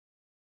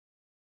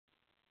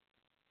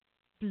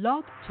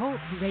Blog Talk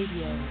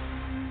Radio.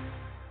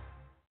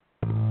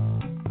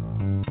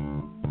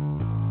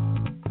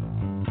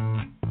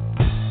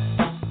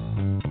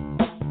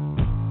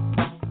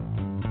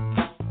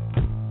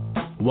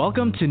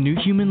 Welcome to New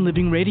Human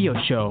Living Radio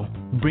Show,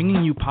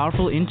 bringing you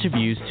powerful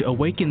interviews to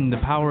awaken the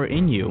power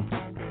in you.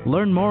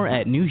 Learn more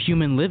at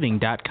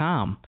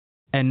newhumanliving.com.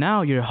 And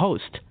now your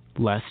host,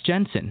 Les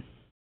Jensen.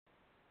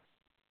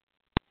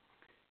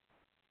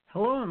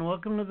 Hello and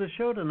welcome to the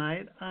show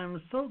tonight.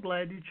 I'm so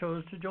glad you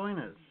chose to join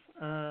us.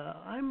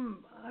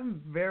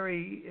 I'm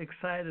very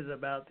excited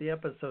about the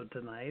episode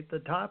tonight.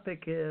 The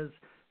topic is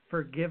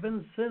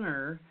Forgiven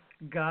Sinner,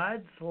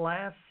 God's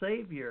Last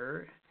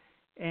Savior,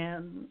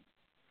 and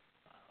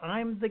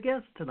I'm the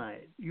guest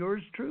tonight,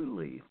 yours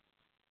truly.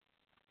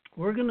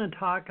 We're going to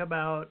talk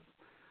about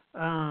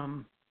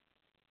one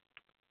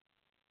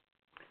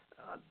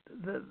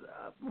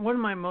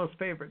of my most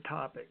favorite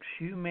topics,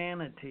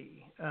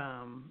 humanity,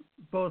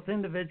 both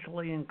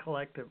individually and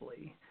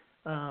collectively.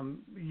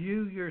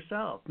 You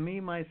yourself, me,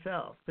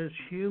 myself, this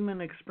human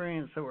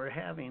experience that we're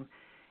having,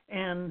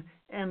 and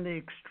the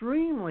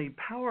extremely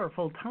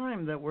powerful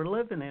time that we're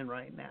living in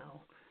right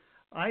now.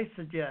 I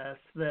suggest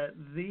that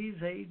these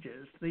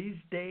ages, these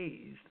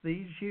days,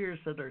 these years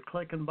that are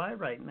clicking by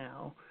right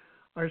now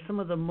are some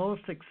of the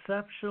most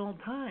exceptional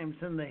times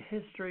in the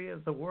history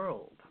of the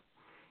world.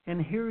 And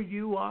here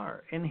you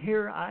are, and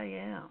here I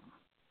am.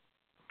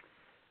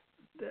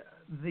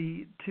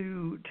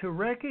 To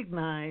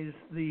recognize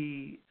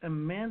the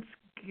immense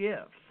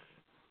gifts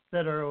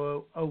that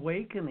are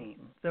awakening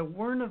that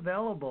weren't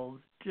available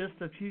just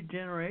a few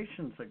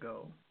generations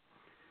ago.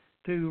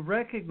 To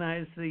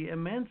recognize the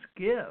immense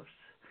gifts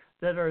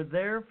that are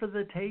there for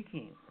the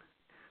taking,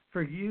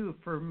 for you,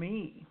 for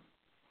me.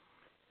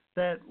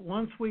 That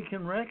once we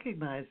can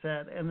recognize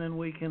that, and then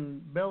we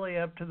can belly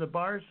up to the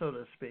bar, so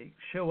to speak,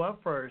 show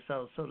up for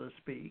ourselves, so to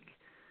speak,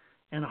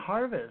 and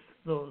harvest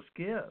those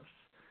gifts,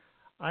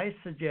 I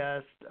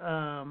suggest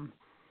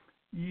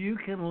you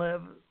can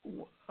live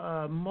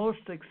a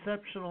most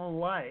exceptional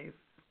life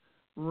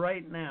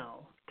right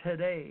now,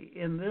 today,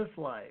 in this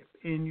life,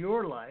 in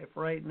your life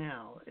right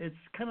now.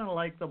 It's kind of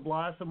like the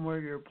blossom where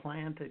you're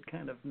planted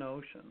kind of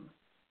notion.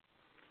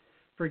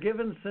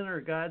 Forgiven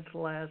sinner, God's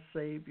last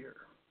Savior.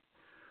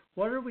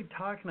 What are we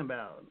talking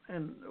about?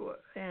 And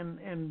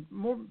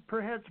more,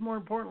 perhaps more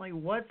importantly,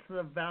 what's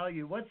the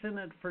value? What's in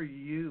it for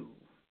you?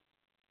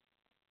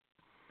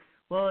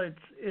 Well,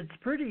 it's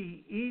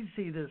pretty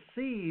easy to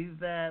see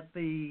that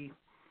the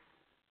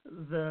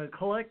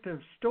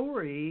collective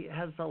story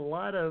has a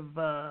lot of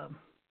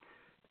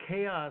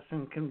chaos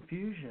and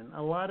confusion,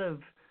 a lot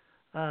of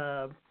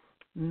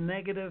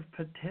negative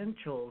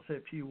potentials,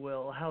 if you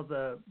will, how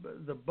the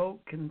boat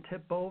can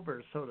tip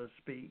over, so to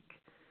speak.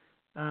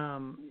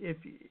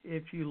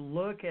 If you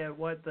look at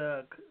what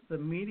the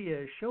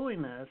media is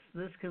showing us,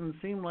 this can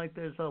seem like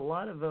there's a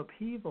lot of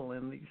upheaval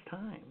in these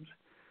times.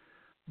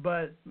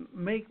 But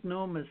make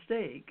no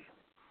mistake,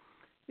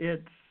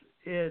 it's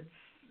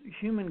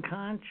human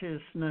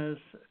consciousness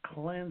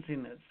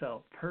cleansing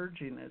itself,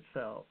 purging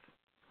itself.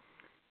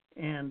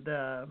 And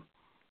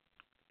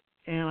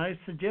I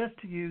suggest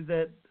to you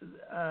that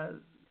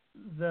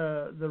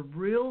the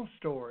real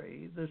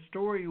story, the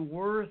story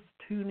worth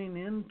tuning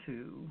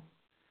into,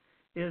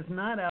 is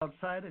not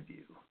outside of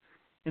you.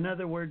 In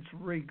other words,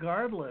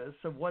 regardless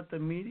of what the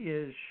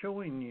media is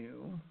showing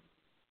you,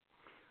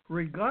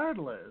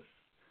 regardless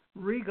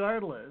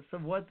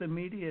of what the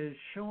media is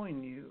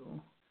showing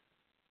you,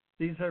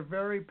 these are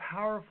very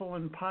powerful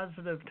and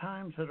positive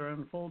times that are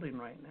unfolding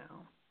right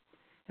now.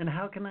 And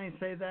how can I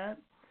say that?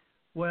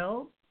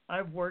 Well,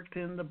 I've worked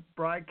in the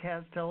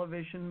broadcast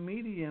television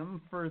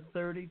medium for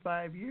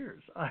 35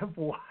 years. I've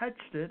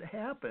watched it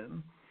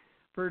happen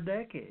for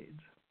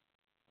decades.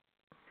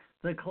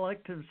 The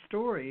collective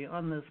story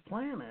on this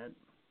planet,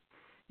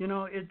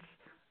 it's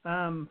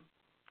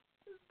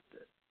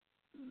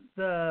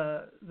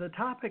the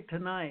topic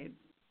tonight,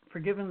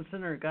 Forgiven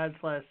Sinner,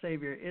 God's Last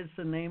Savior, is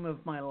the name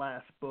of my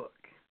last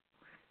book.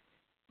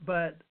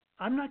 But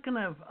I'm not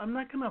gonna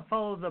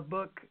follow the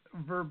book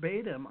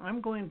verbatim. I'm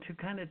going to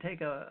kind of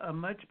take a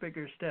much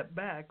bigger step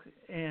back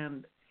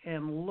and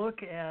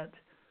look at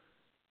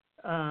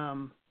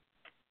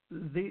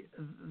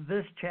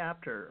this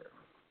chapter,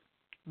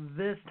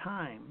 this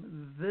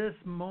time, this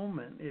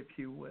moment, if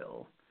you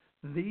will,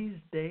 these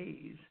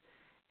days,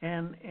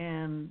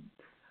 and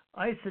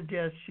I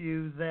suggest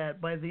you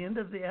that by the end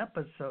of the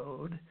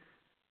episode,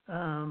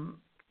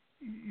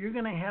 you're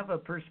going to have a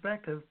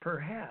perspective,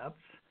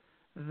 perhaps,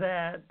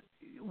 that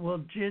will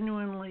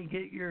genuinely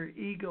get your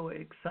ego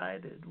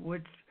excited,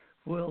 which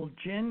will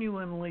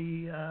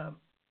genuinely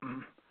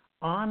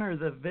honor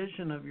the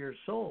vision of your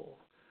soul,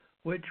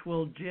 which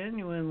will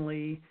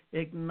genuinely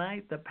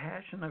ignite the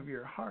passion of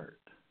your heart.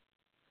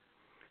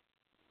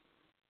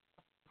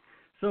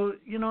 So,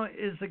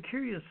 it's a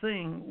curious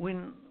thing.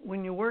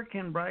 When you work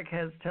in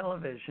broadcast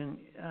television,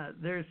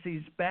 there's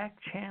these back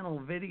channel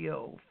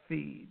video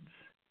feeds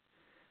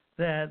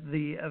that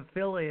the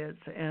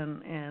affiliates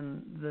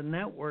and the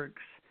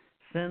networks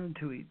send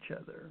to each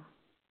other.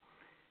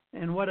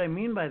 And what I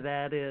mean by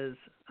that is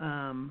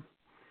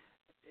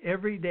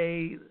every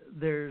day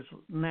there's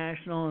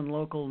national and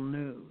local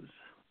news.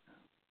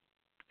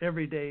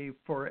 Every day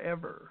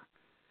forever.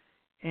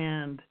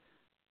 And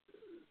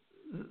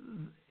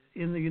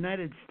in the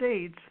United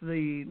States,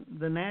 the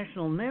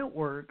national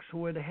networks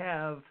would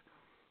have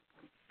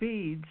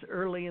feeds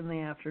early in the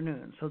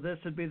afternoon. So this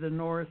would be the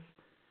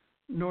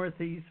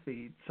northeast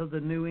feed. So the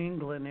New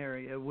England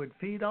area would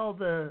feed all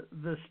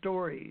the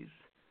stories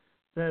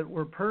that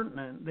were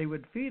pertinent. They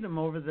would feed them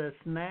over this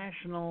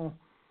national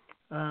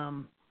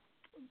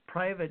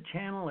private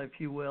channel, if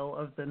you will,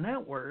 of the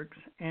networks,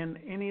 and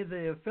any of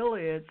the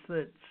affiliates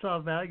that saw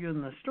value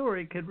in the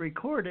story could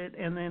record it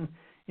and then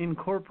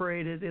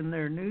incorporate it in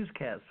their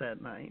newscasts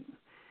that night.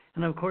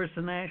 And of course,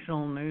 the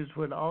national news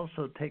would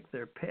also take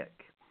their pick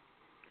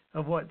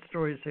of what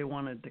stories they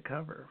wanted to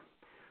cover.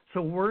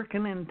 So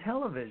working in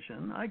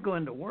television, I'd go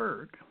into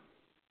work,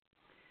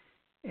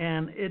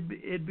 and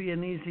it'd be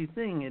an easy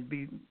thing. It'd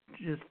be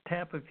just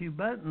tap a few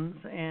buttons,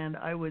 and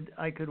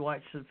I could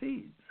watch the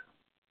feeds.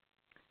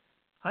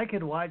 I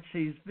could watch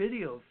these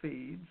video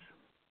feeds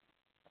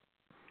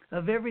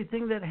of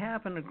everything that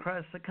happened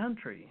across the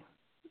country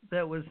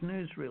that was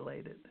news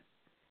related.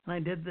 And I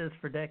did this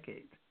for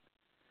decades.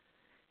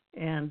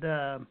 And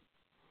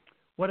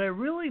what I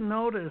really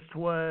noticed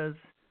was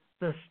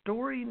the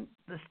story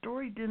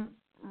didn't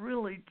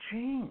really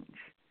change.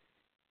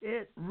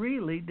 It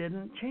really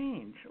didn't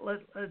change.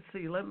 Let's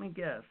see, let me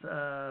guess.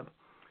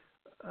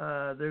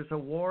 There's a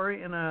war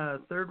in a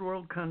third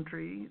world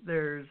country.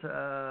 There's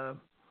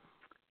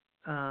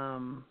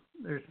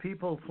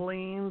people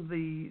fleeing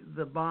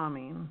the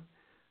bombing.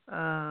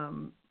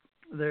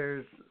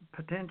 There's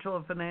potential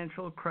of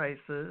financial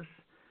crisis.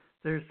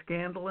 There's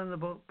scandal in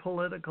the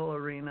political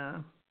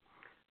arena.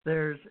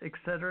 There's et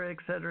cetera, et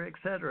cetera, et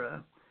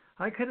cetera.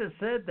 I could have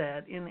said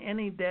that in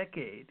any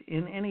decade,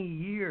 in any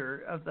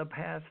year of the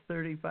past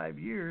 35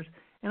 years,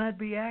 and I'd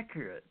be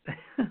accurate.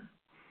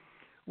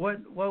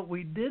 What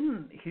we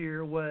didn't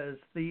hear was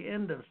the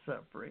end of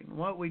suffering.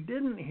 What we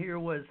didn't hear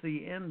was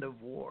the end of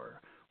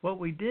war. What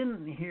we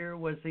didn't hear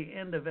was the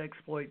end of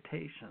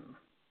exploitation.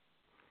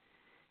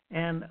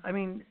 And I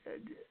mean,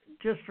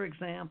 just for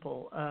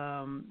example,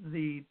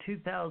 the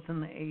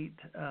 2008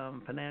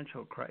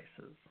 financial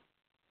crisis.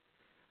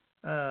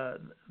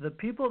 The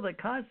people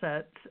that caused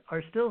that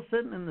are still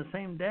sitting in the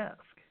same desk.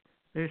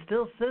 They're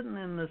still sitting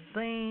in the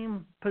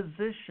same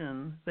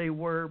position they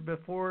were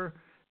before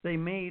they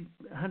made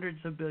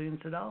hundreds of billions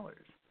of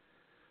dollars.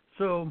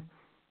 So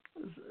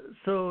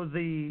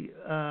the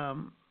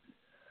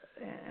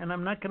and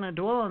I'm not going to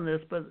dwell on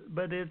this, but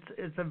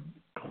it's a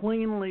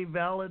cleanly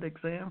valid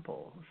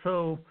example.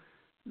 So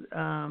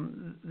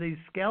these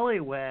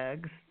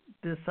scallywags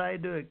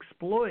decide to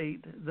exploit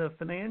the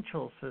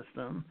financial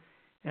system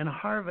and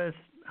harvest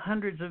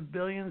hundreds of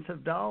billions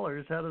of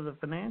dollars out of the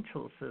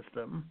financial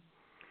system.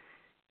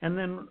 And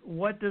then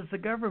what does the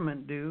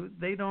government do?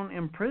 They don't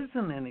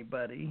imprison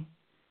anybody.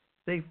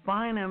 They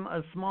fine them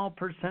a small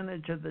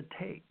percentage of the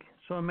take.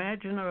 So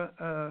imagine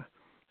a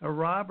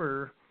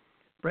robber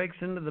breaks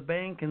into the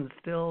bank and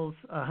steals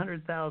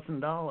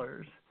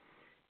 $100,000,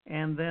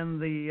 and then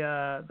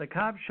the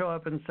cops show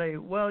up and say,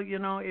 well, you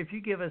know, if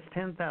you give us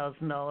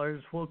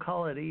 $10,000, we'll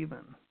call it even.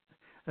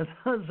 As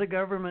long as the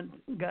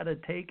government got a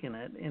take in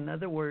it. In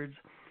other words,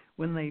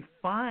 when they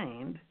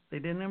fined, they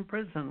didn't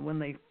imprison, when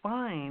they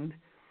fined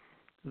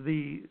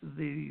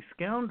the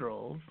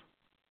scoundrels,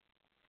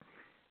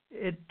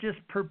 it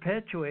just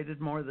perpetuated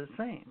more of the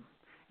same.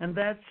 And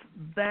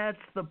that's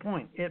the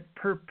point. It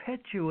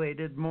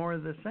perpetuated more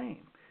of the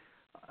same.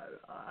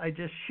 I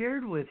just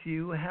shared with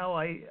you how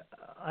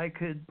I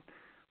could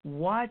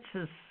watch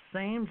the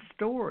same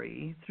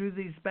story through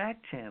these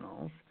back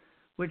channels,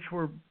 which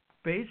were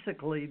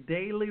basically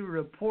daily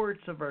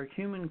reports of our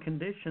human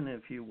condition,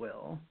 if you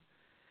will,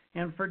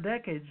 and for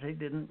decades they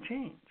didn't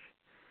change.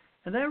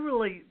 And that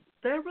really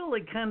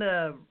kind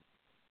of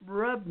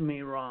rubbed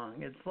me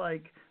wrong. It's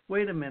like,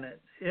 wait a minute,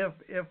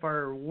 if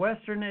our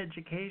Western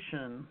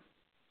education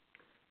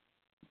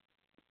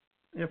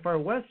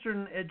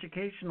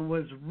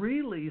was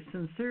really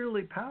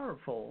sincerely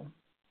powerful,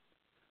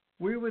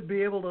 we would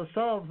be able to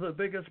solve the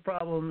biggest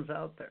problems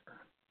out there.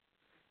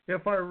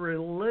 If our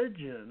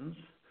religions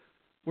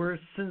were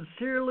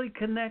sincerely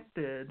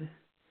connected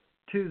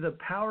to the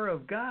power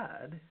of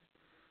God,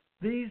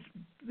 these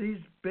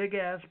big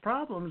ass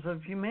problems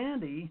of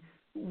humanity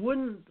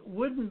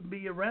wouldn't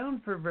be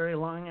around for very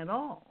long at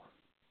all.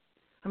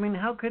 I mean,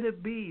 how could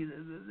it be?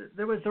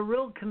 There was a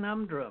real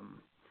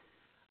conundrum.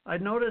 I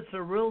noticed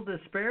a real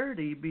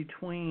disparity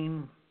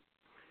between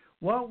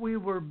what we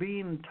were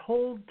being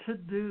told to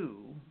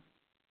do,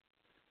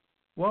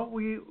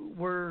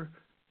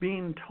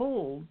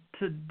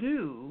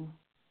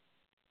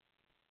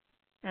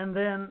 and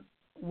then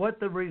what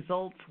the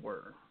results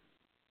were.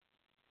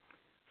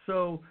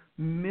 So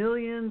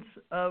millions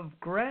of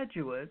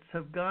graduates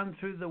have gone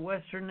through the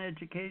Western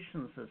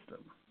education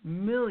system.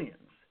 Millions.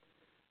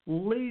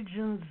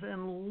 Legions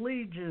and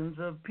legions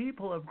of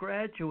people have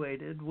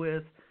graduated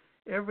with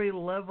every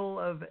level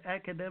of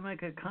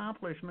academic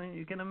accomplishment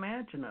you can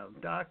imagine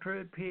of,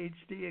 doctorate,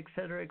 PhD, et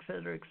cetera, et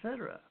cetera, et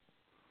cetera.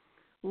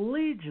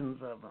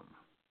 Legions of them.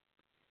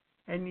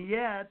 And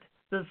yet,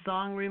 the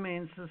song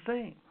remains the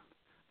same.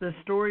 The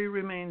story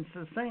remains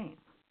the same.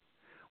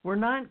 We're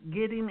not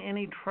getting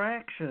any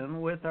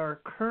traction with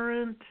our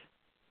current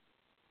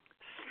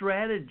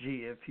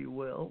strategy, if you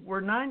will.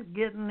 We're not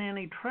getting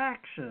any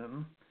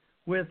traction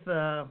with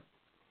the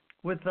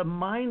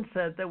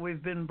mindset that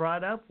we've been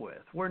brought up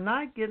with. We're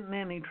not getting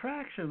any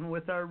traction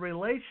with our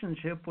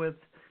relationship with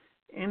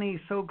any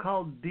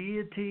so-called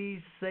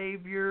deity,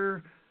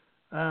 savior.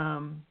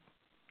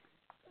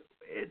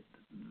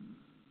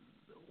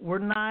 We're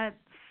not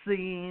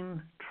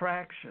seeing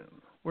traction.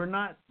 We're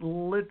not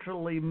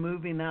literally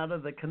moving out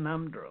of the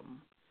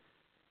conundrum.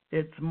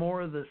 It's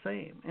more of the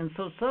same. And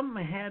so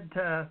something had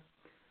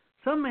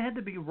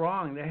to be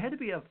wrong. There had to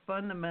be a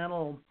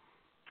fundamental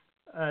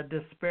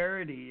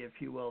disparity, if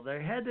you will.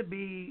 There had to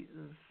be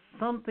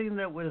something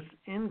that was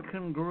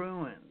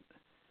incongruent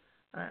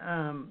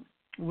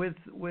with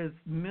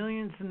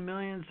millions and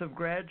millions of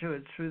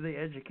graduates through the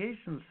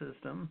education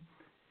system.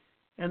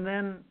 And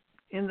then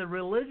in the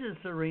religious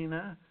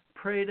arena,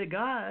 pray to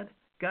God.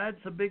 God's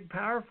the big,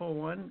 powerful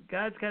one.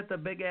 God's got the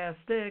big-ass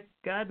stick.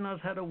 God knows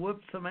how to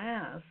whoop some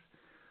ass.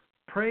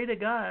 Pray to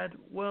God.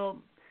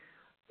 Well,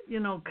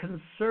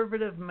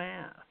 conservative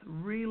math,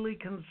 really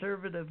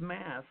conservative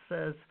math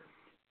says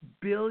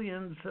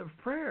billions of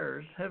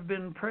prayers have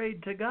been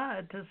prayed to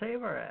God to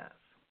save our ass.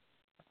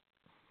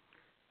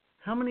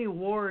 How many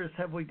wars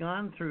have we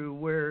gone through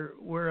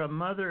where a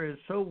mother is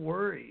so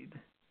worried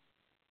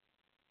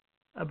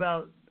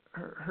about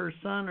her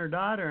son or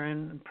daughter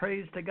and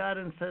prays to God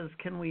and says,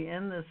 can we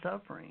end this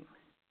suffering?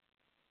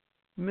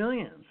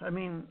 Millions. I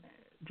mean,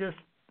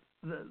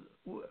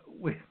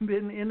 we've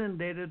been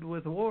inundated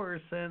with war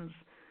since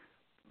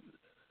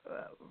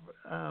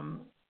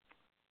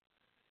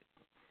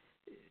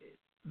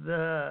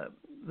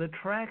the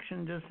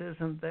traction just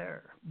isn't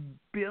there.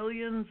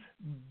 Billions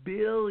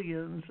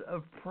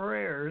of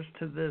prayers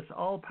to this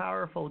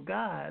all-powerful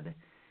God,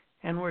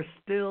 and we're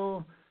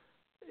still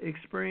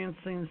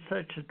experiencing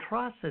such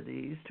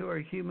atrocities to our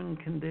human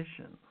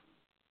condition.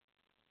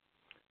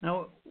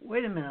 Now,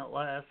 wait a minute,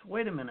 Les.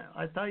 Wait a minute.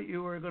 I thought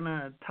you were going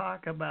to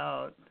talk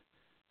about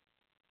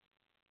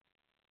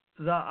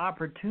the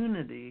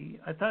opportunity.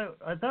 I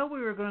thought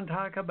we were going to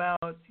talk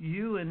about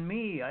you and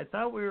me. I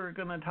thought we were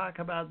going to talk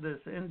about this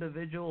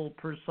individual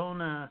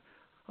persona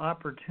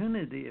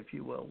opportunity, if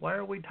you will. Why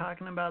are we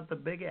talking about the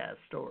big-ass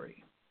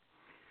story?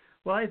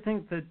 Well, I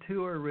think the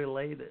two are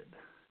related.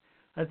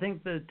 I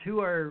think the two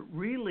are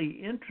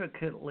really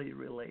intricately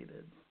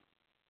related.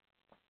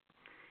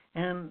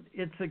 And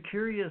it's a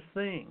curious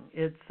thing.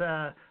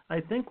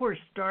 I think we're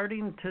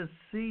starting to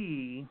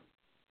see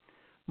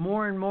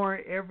more and more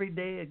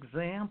everyday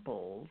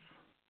examples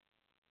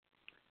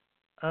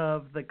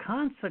of the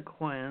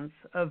consequence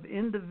of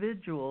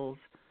individuals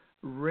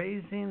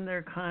raising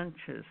their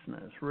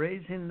consciousness,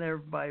 raising their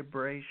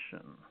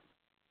vibration.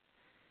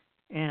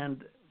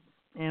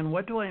 And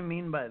what do I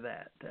mean by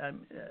that?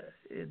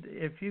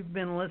 If you've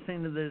been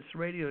listening to this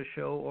radio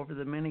show over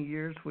the many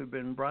years we've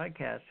been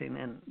broadcasting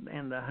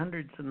and the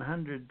hundreds and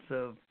hundreds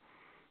of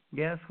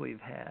guests we've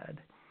had,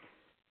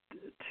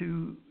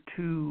 to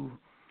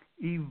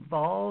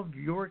evolve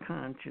your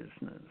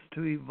consciousness,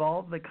 to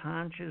evolve the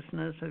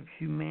consciousness of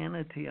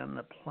humanity on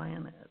the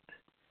planet,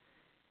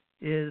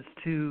 is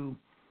to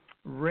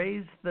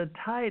raise the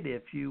tide,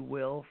 if you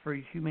will, for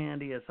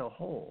humanity as a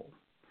whole.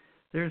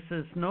 There's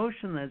this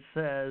notion that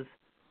says,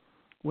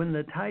 when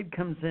the tide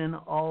comes in,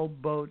 all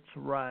boats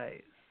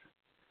rise.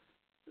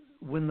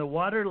 When the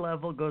water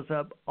level goes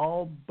up,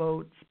 all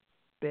boats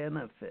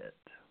benefit.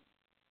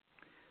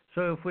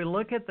 So if we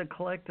look at the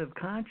collective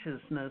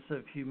consciousness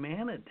of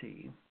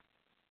humanity,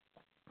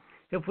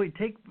 if we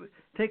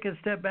take a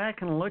step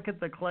back and look at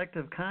the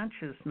collective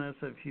consciousness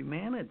of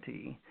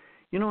humanity,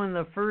 in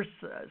the first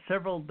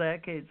several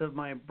decades of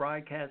my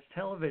broadcast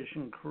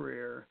television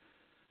career,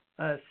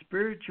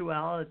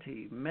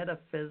 spirituality,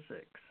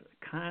 metaphysics,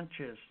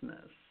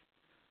 consciousness,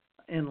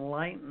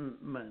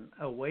 enlightenment,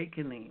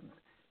 awakening,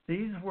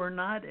 these were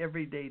not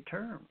everyday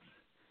terms.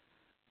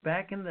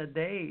 Back in the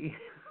day,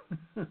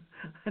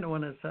 I don't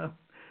want to sound,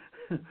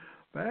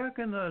 back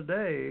in the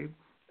day,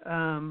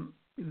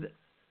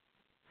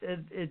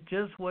 it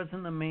just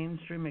wasn't a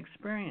mainstream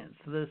experience.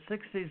 The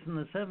 60s and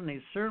the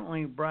 70s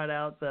certainly brought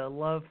out the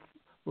love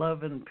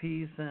and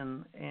peace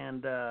and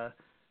the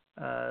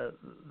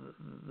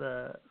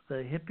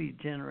hippie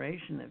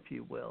generation, if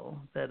you will,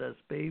 that us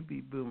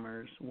baby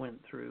boomers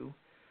went through.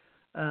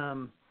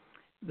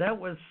 That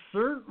was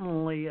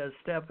certainly a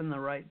step in the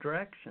right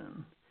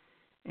direction,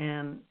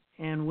 and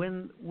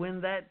when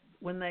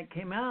that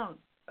came out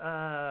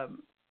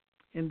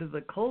into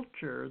the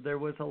culture, there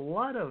was a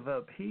lot of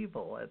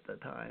upheaval at the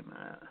time,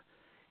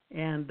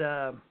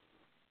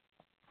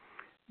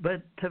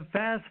 but to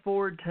fast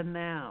forward to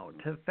now,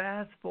 to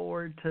fast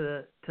forward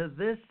to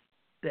this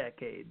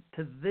decade,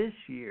 to this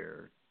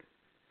year,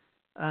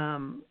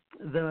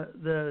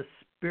 the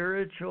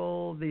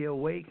spiritual, the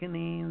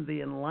awakening,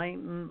 the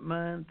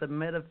enlightenment, the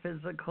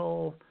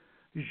metaphysical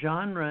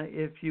genre,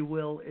 if you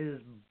will, is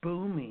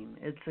booming.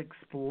 It's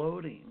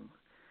exploding.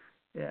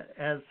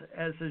 As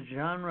a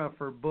genre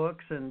for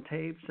books and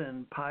tapes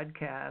and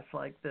podcasts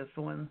like this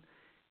one,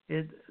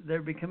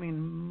 they're becoming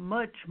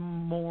much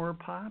more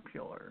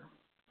popular.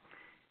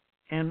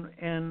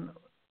 And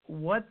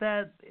what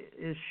that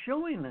is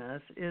showing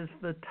us is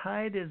the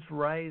tide is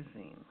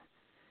rising.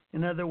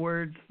 In other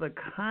words, the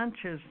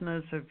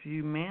consciousness of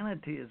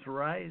humanity is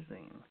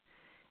rising.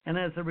 And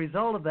as a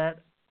result of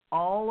that,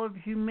 all of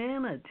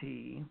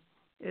humanity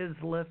is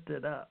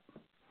lifted up.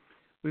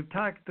 We've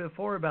talked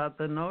before about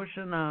the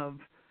notion of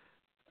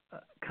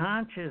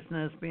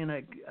consciousness being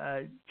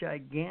a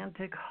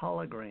gigantic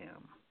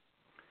hologram,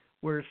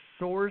 where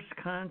source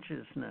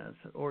consciousness,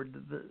 or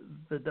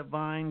the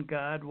divine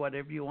God,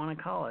 whatever you want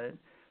to call it,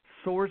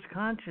 source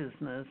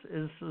consciousness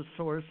is the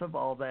source of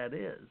all that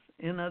is.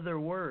 In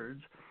other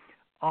words,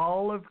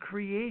 all of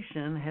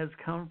creation has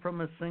come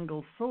from a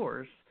single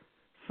source,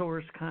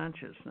 source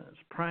consciousness,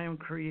 prime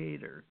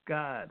creator,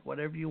 God,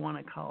 whatever you want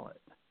to call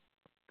it.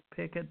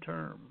 Pick a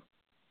term.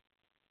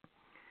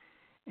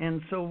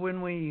 And so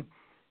when we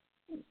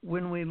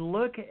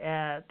look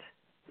at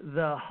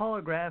the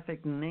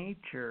holographic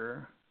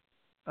nature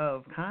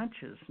of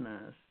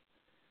consciousness,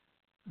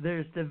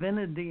 there's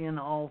divinity in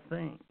all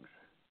things.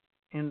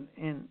 And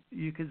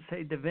you could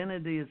say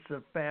divinity is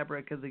the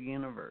fabric of the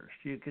universe.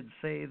 You could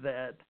say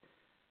that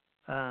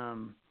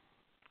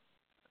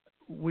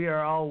we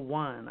are all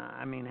one.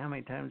 I mean, how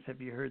many times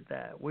have you heard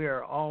that? We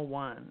are all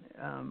one.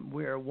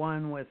 We are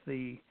one with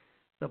the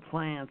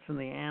plants and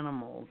the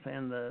animals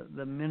and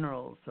the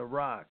minerals, the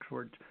rocks.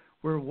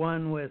 We're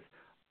one with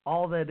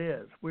all that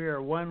is. We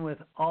are one with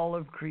all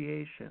of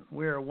creation.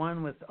 We are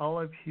one with all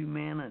of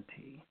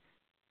humanity.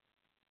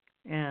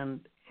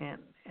 And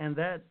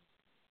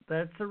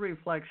that's a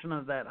reflection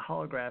of that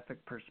holographic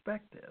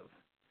perspective.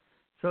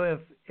 So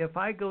if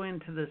I go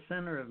into the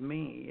center of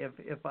me,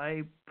 if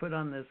I put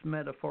on this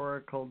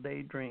metaphorical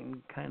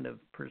daydream kind of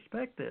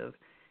perspective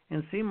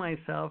and see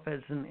myself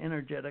as an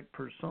energetic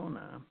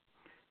persona,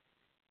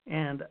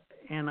 and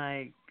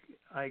I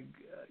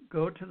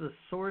go to the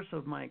source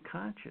of my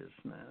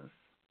consciousness,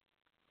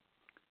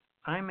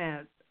 I'm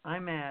at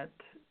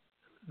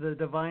the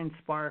divine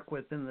spark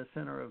within the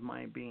center of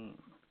my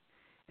being.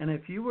 And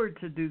if you were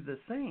to do the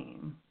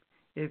same,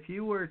 if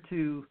you were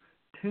to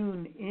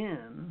tune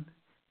in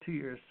to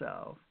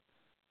yourself,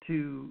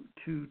 to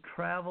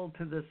travel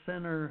to the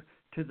center,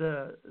 to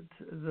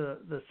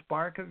the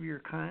spark of your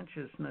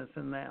consciousness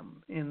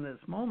in this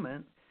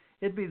moment,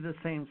 it'd be the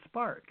same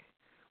spark.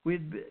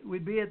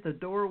 We'd be at the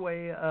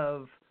doorway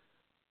of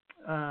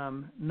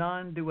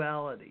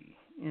non-duality.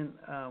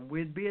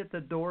 We'd be at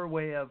the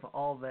doorway of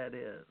all that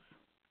is.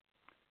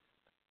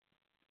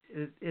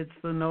 It's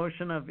the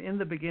notion of in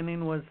the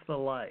beginning was the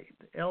light,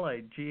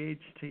 Light.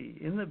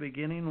 In the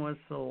beginning was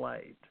the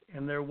light,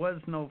 and there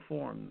was no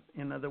form.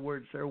 In other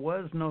words, there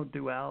was no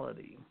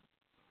duality.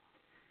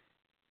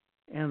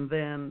 And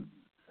then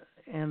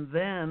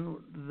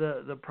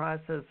the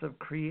process of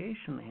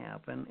creation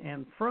happened,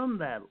 and from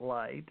that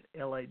light,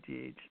 Light,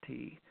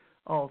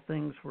 all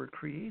things were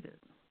created,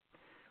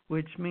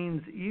 which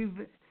means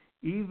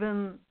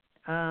even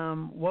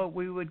what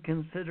we would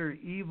consider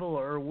evil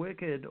or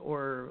wicked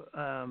or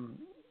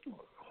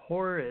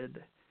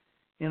horrid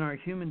in our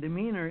human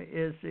demeanor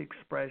is the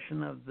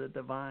expression of the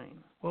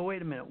divine. Well,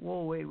 wait a minute.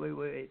 Whoa,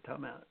 wait.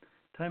 Time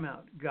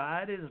out.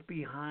 God is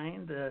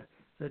behind the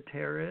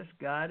terrorists.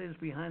 God is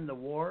behind the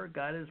war.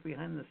 God is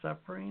behind the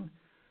suffering.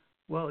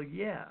 Well,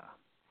 yeah.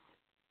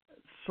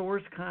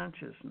 Source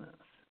consciousness,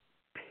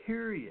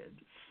 period.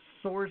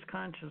 Source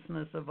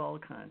consciousness of all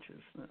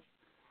consciousness.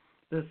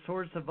 The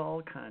source of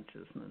all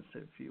consciousness,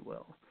 if you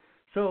will.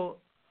 So,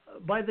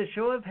 by the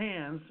show of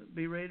hands,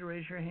 be ready to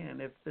raise your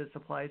hand if this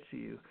applies to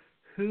you.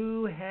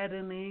 Who had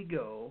an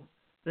ego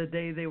the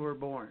day they were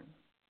born?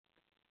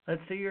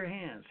 Let's see your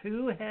hands.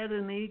 Who had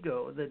an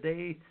ego the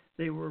day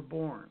they were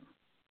born?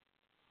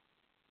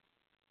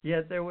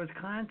 Yet there was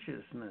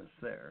consciousness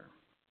there.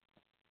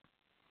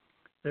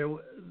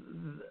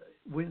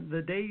 When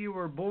the day you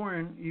were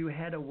born, you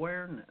had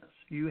awareness.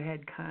 You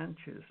had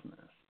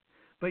consciousness.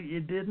 But you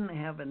didn't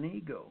have an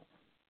ego.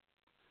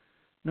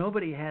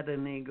 Nobody had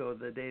an ego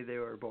the day they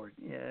were born.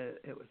 Yeah,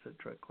 it was a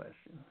trick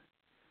question.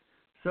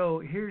 So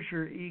here's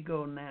your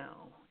ego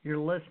now. You're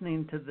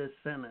listening to this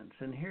sentence,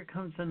 and here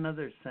comes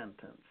another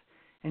sentence.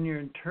 And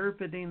you're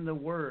interpreting the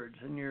words,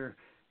 and you're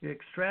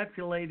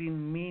extrapolating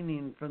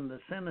meaning from the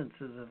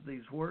sentences of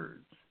these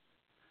words.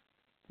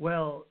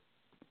 Well,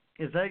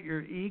 is that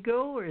your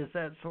ego, or is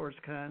that source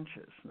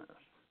consciousness?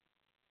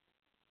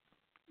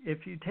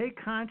 If you take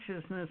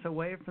consciousness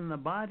away from the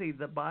body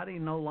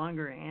no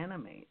longer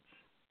animates.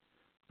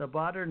 The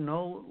body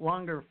no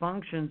longer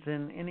functions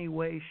in any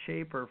way,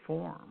 shape, or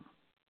form.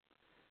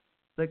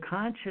 The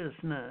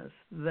consciousness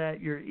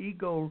that your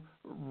ego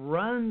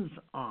runs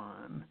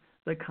on,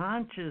 the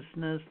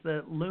consciousness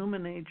that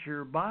illuminates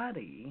your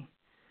body,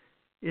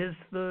 is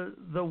the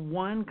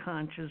one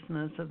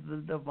consciousness of the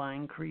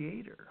divine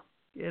creator.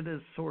 It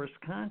is source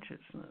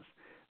consciousness.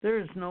 There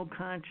is no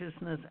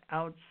consciousness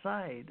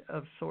outside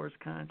of source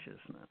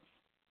consciousness.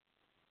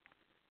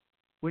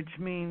 Which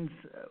means,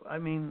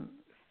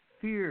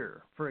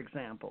 fear, for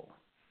example.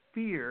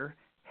 Fear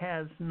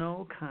has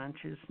no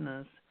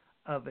consciousness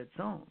of its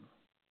own.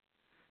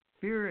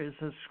 Fear is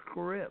a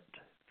script.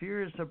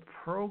 Fear is a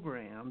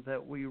program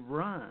that we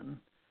run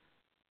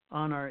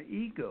on our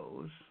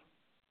egos.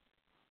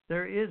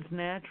 There is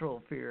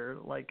natural fear,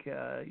 like,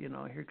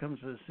 here comes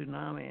a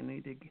tsunami, I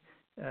need to,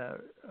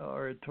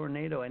 or a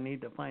tornado, I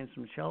need to find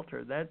some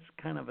shelter. That's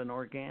kind of an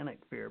organic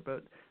fear.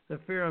 But the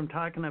fear I'm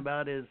talking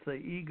about is the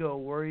ego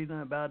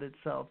worrying about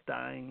itself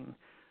dying,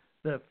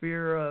 the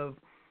fear of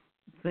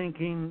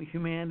thinking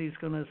humanity's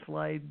going to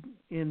slide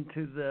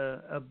into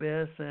the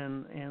abyss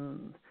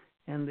and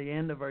the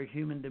end of our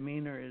human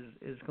demeanor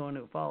is going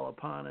to fall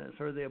upon us,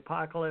 or the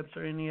apocalypse,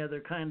 or any other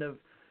kind of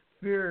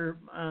fear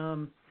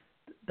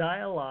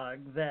dialogue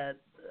that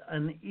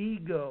an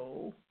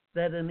ego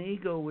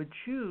would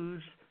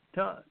choose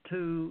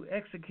to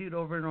execute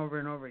over and over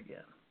and over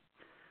again.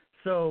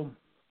 So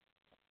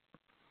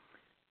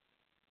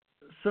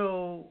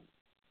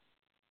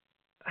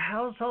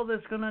how's all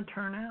this going to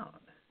turn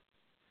out?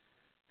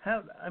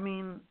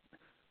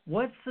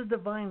 What's the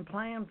divine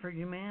plan for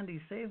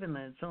humanity saving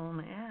its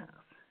own ass?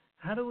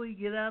 How do we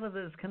get out of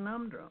this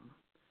conundrum?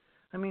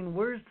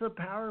 Where's the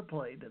power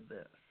play to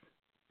this?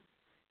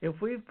 If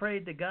we've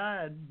prayed to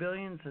God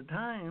billions of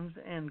times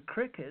and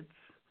crickets,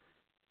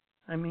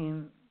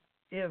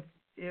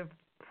 if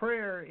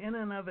prayer in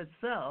and of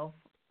itself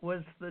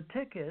was the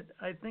ticket,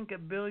 I think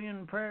 1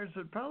 billion prayers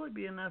would probably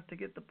be enough to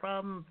get the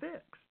problem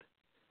fixed.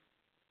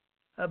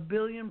 1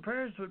 billion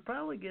prayers would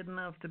probably get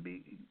enough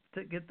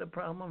to get the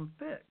problem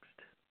fixed.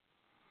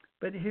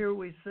 But here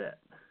we sit.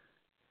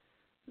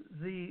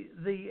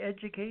 The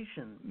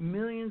education,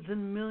 millions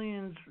and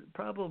millions,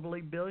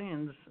 probably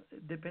billions,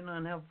 depending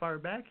on how far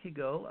back you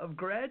go, of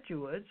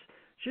graduates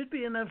should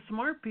be enough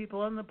smart people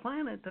on the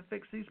planet to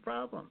fix these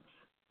problems.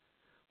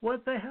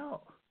 What the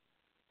hell?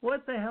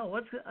 What the hell?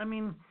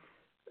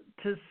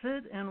 To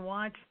sit and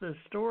watch the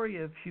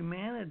story of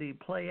humanity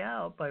play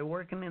out by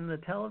working in the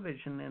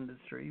television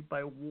industry,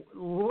 by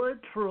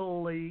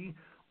literally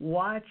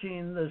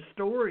watching the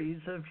stories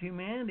of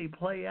humanity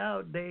play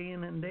out day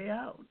in and day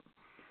out,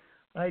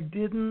 I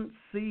didn't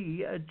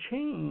see a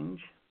change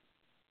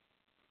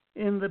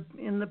in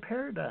the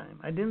paradigm.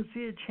 I didn't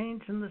see a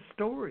change in the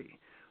story.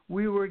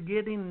 We were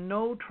getting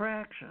no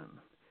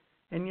traction.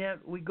 And yet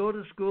we go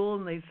to school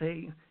and they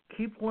say,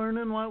 keep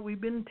learning what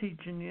we've been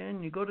teaching you.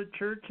 And you go to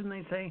church and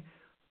they say,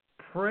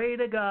 pray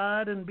to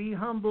God and be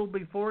humble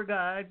before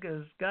God,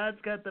 because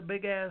God's got the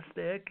big ass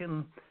stick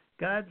and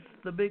God's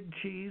the big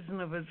cheese.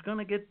 And if it's going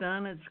to get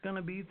done, it's going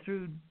to be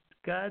through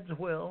God's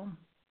will.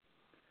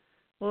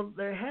 Well,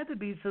 there had to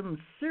be some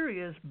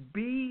serious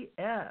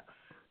BS.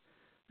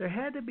 There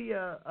had to be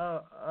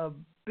a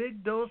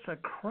big dose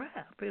of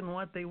crap in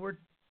what they were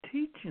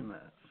teaching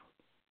us,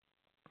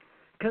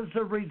 because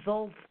the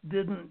results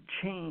didn't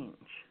change.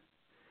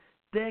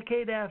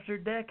 Decade after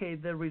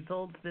decade, the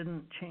results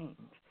didn't change.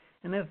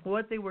 And if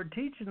what they were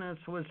teaching us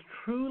was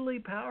truly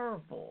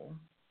powerful,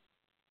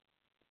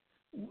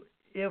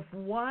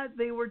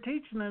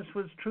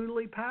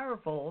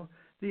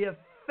 the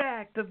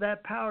effect of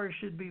that power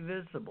should be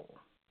visible.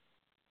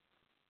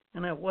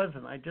 And it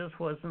wasn't. I just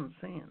wasn't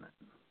seeing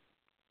it.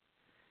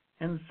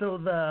 And so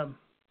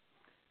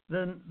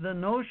the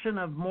notion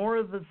of more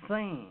of the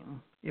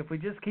same, if we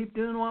just keep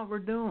doing what we're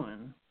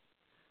doing,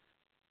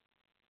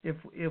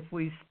 if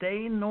we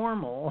stay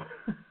normal,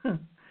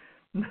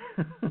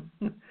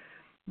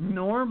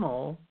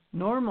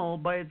 normal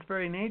by its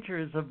very nature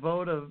is a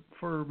vote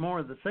for more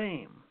of the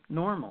same.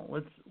 Normal.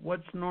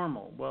 What's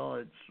normal? Well,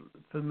 it's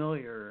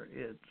familiar.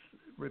 It's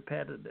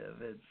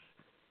repetitive.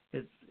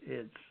 It's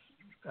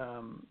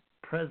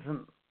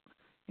present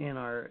in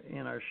our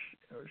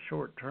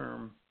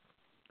short-term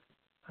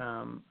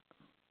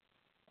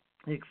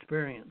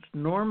experience.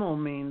 Normal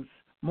means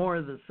more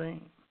of the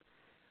same.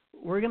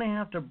 We're going to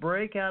have to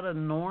break out of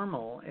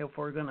normal if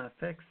we're going to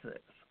fix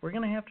this. We're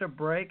going to have to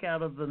break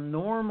out of the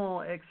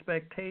normal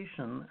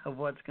expectation of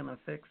what's going to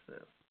fix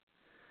this.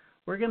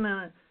 We're going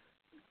to,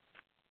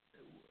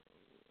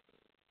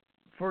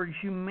 for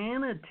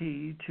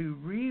humanity to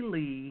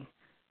really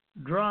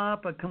draw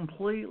up a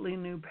completely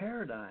new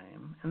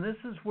paradigm, and this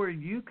is where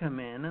you come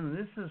in, and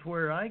this is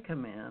where I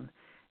come in,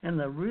 and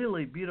the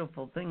really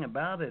beautiful thing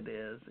about it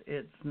is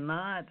it's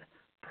not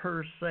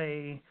per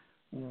se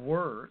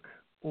work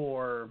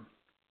or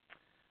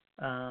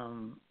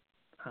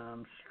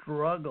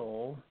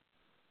struggle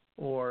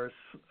or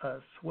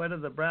sweat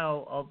of the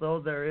brow, although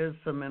there is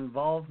some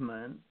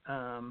involvement.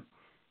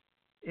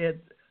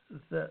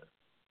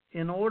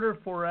 In order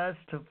for us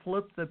to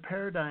flip the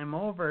paradigm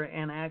over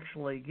and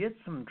actually get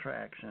some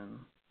traction,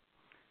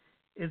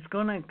 it's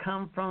going to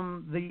come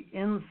from the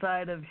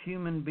inside of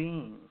human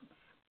beings.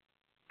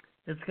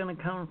 It's going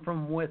to come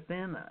from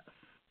within us.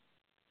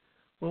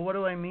 Well, what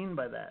do I mean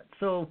by that?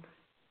 So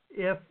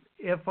if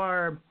if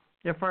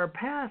our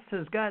past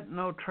has got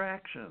no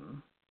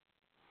traction,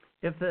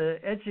 if the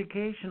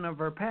education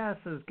of our past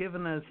has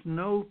given us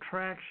no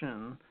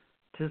traction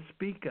to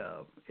speak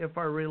of, if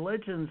our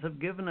religions have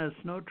given us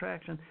no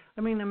traction,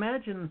 I mean,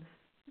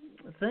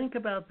 think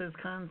about this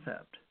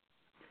concept.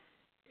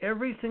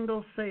 Every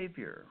single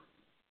savior,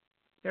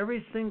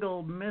 every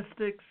single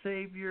mystic,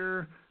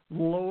 savior,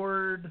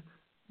 Lord,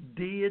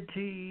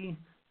 deity,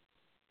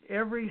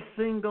 every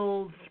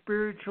single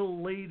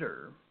spiritual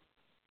leader,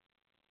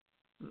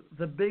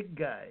 the big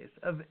guys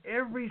of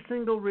every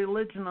single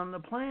religion on the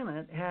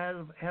planet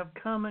have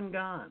come and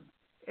gone.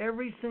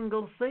 Every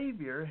single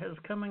savior has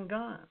come and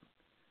gone.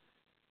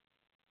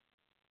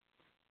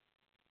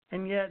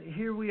 And yet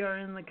here we are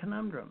in the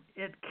conundrum.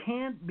 It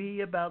can't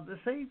be about the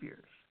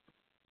saviors.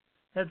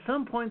 At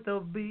some point there'll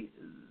be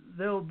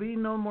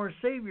no more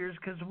saviors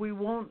because we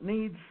won't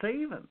need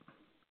saving.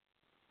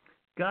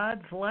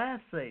 God's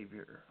last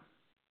savior.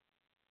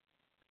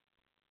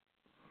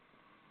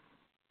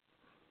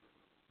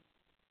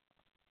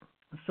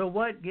 So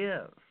what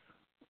gives?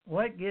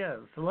 What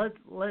gives? Let's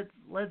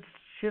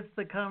shift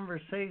the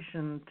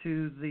conversation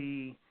to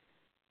the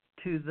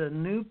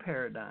new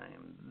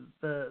paradigm,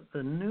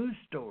 the new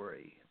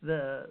story,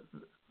 the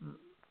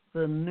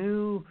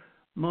new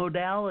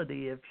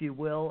modality, if you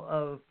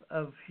will,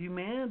 of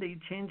humanity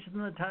changing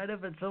the tide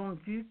of its own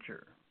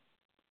future.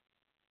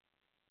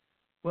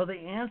 Well, the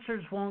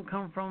answers won't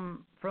come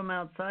from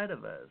outside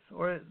of us,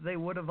 or they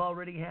would have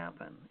already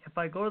happened. If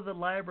I go to the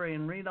library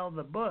and read all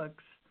the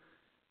books,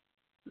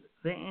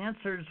 the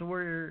answers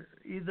were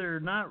either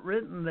not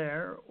written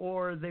there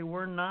or they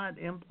were not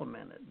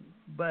implemented.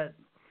 But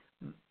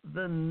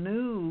the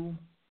new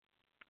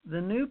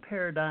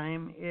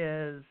paradigm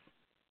is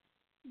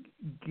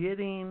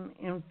getting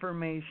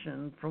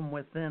information from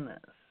within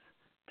us,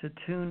 to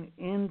tune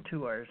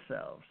into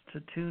ourselves,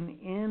 to tune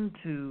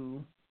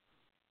into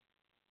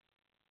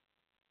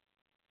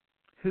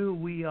who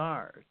we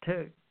are,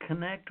 to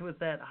connect with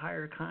that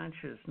higher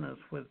consciousness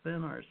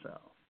within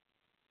ourselves.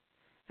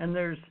 And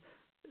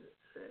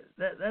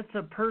that's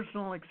a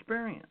personal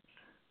experience.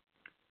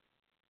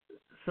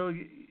 So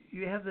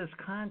you have this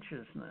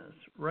consciousness.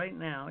 Right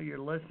now, you're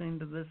listening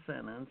to this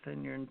sentence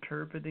and you're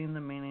interpreting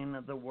the meaning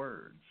of the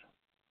words.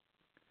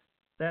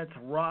 That's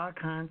raw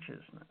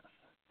consciousness.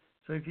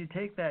 So if you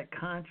take that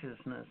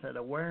consciousness, that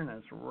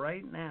awareness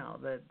right now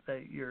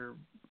that you're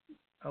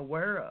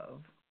aware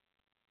of,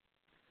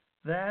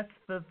 that's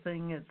the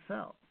thing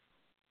itself.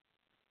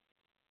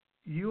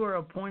 You are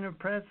a point of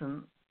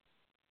presence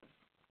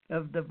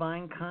of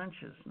divine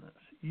consciousness.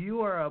 You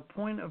are a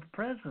point of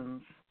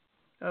presence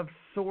of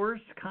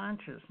source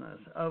consciousness,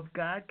 of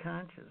God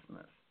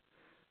consciousness.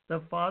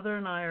 The Father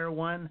and I are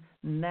one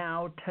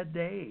now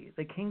today.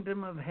 The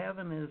kingdom of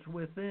heaven is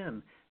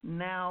within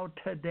now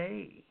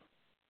today.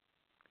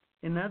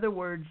 In other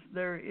words,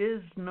 there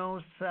is no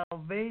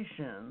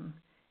salvation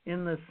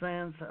in the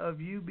sense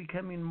of you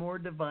becoming more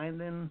divine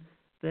than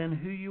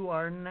who you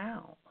are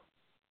now.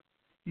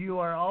 You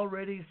are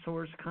already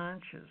source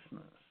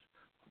consciousness.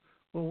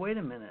 Well, wait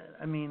a minute.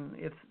 I mean,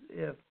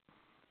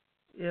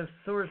 if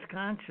source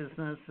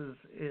consciousness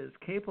is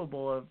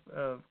capable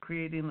of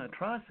creating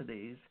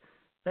atrocities,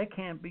 that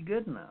can't be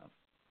good enough.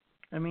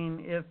 I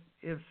mean,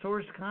 if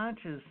source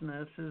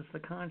consciousness is the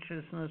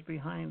consciousness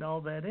behind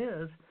all that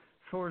is,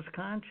 source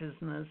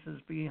consciousness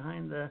is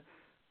behind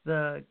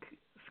the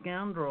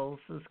scoundrels,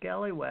 the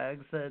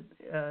scallywags that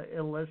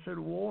elicit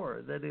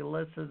war, that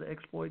elicit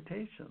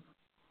exploitation.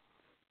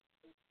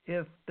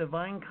 If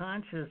divine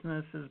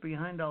consciousness is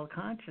behind all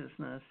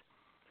consciousness,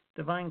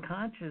 divine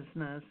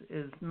consciousness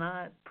is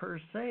not per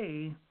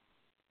se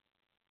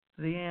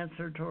the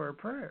answer to our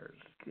prayers.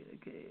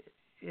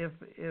 If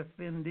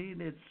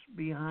indeed it's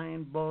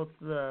behind both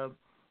the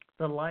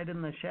light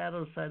and the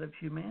shadow side of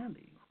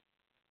humanity.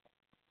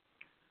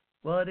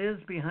 Well, it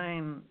is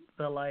behind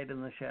the light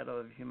and the shadow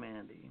of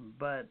humanity,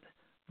 but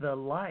the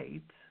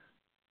light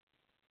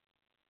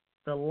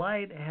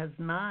has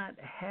not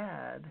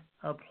had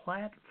a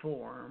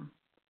platform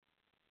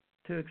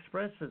to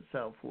express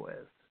itself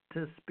with,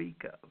 to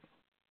speak of.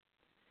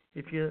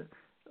 If you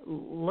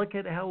look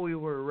at how we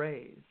were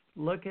raised,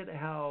 look at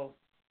how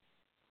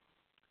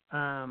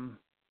and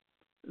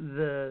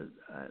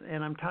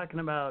I'm talking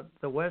about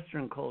the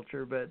Western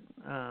culture, but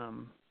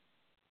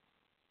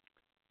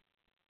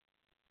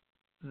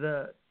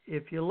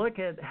if you look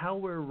at how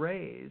we're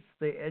raised,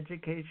 the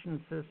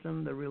education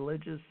system, the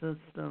religious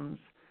systems,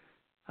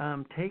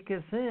 take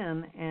us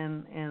in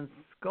and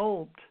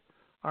sculpt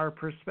our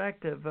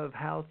perspective of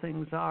how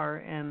things are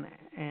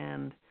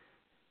and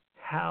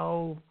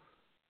how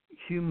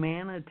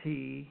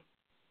humanity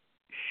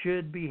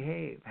should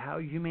behave, how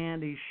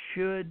humanity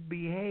should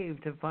behave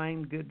to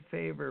find good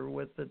favor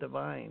with the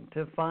divine,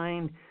 to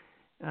find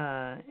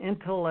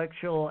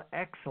intellectual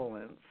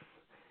excellence,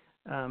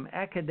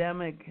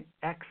 academic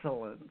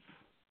excellence,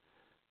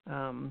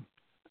 and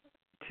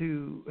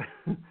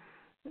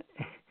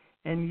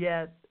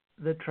yet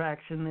the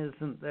traction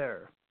isn't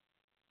there.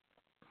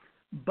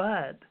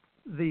 But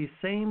the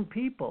same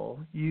people,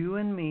 you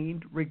and me,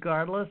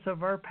 regardless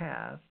of our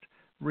past,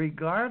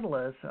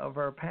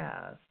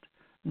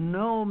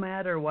 no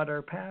matter what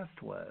our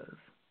past was,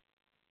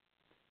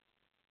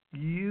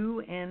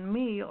 you and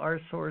me are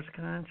source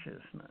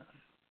consciousness.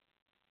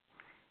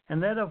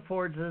 And that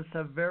affords us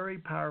a very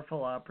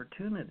powerful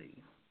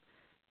opportunity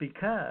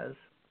because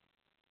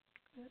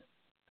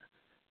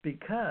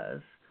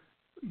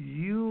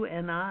you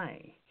and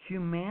I,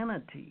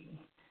 humanity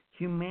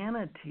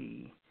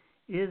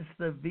is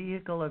the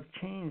vehicle of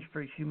change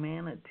for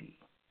humanity.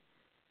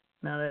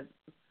 Now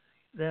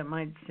that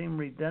might seem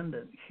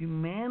redundant.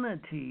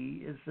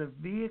 Humanity is the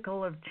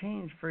vehicle of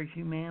change for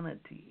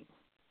humanity.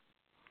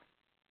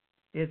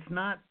 It's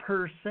not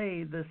per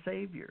se the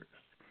Savior's.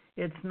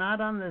 It's not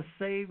on the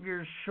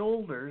Savior's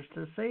shoulders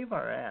to save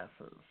our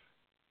asses.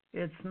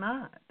 It's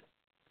not.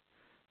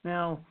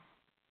 Now,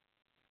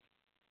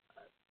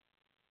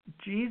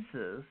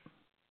 Jesus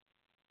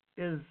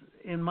is,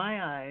 in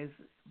my eyes,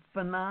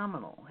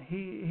 phenomenal.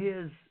 He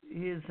is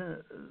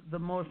the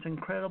most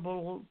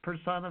incredible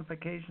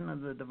personification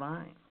of the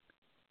divine.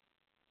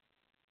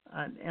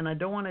 And I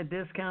don't want to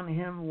discount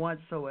him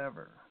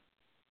whatsoever.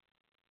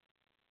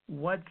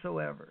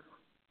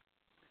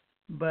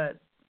 But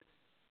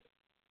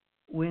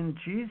when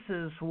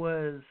Jesus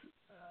was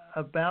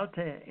about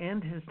to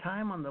end his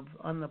time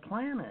on the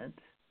planet,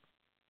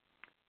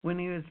 when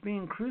he was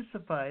being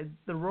crucified,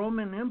 the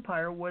Roman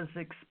Empire was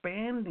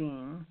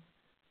expanding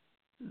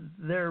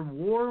their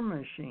war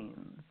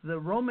machine. The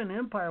Roman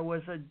Empire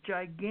was a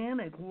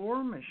gigantic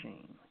war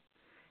machine.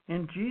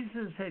 And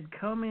Jesus had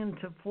come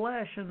into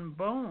flesh and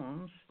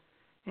bones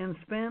and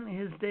spent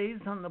his days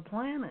on the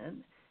planet,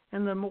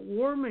 and the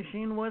war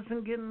machine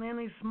wasn't getting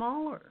any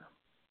smaller.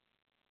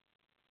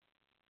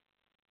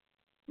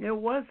 It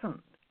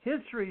wasn't.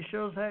 History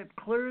shows that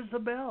clear as a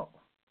bell.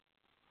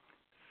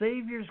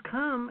 Saviors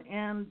come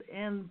and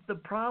the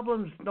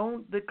problems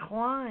don't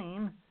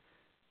decline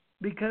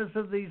because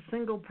of these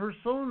single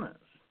personas.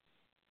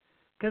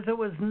 Because it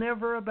was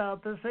never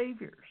about the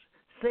saviors.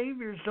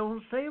 Saviors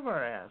don't save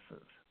our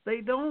asses.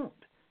 They don't.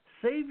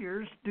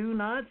 Saviors do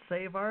not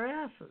save our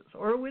asses,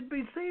 or we'd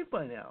be saved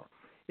by now.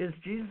 Is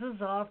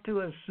Jesus off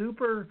to a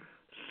super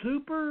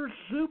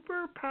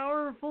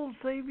powerful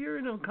Savior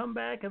and he'll come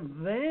back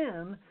and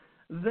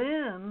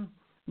then,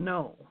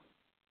 no.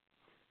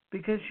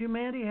 Because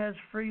humanity has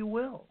free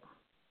will.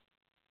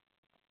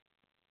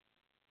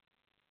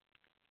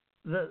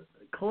 The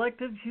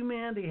collective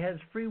humanity has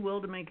free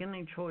will to make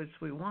any choice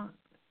we want.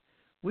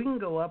 We can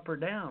go up or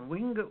down. We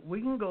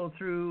can go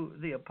through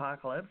the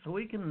apocalypse.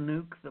 We can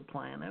nuke the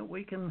planet.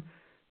 We can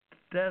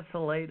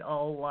desolate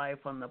all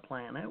life on the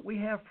planet. We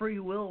have free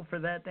will for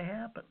that to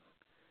happen.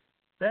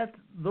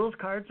 Those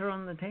cards are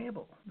on the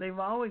table. They've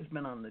always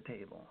been on the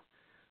table.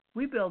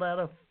 We built out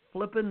a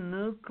flippin'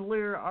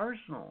 nuclear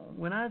arsenal.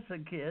 When I was a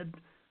kid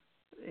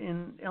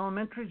in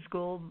elementary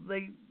school,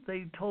 they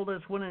told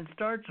us when it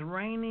starts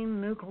raining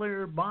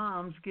nuclear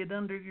bombs, get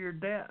under your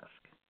desk.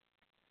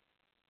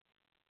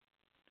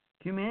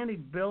 Humanity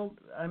built,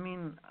 I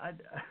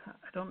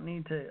don't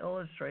need to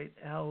illustrate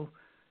how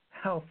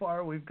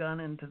far we've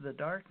gone into the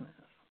darkness.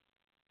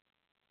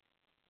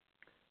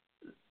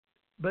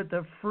 But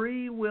the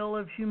free will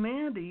of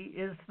humanity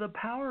is the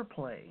power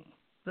play.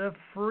 The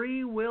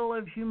free will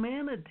of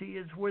humanity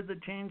is where the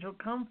change will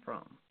come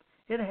from.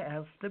 It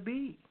has to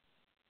be.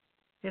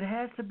 It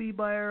has to be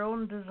by our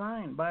own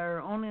design, by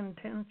our own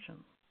intention.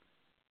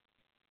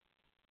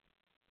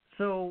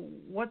 So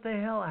what the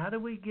hell? How do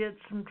we get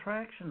some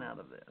traction out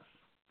of this?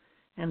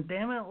 And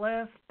damn it,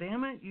 Les,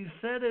 you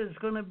said it's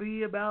going to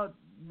be about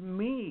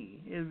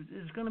me.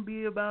 It's going to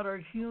be about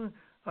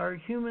our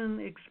human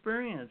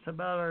experience,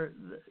 about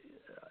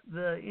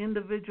the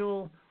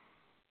individual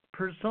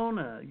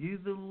persona, you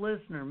the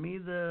listener, me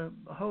the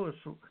host,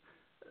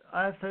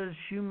 us as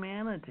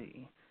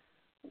humanity.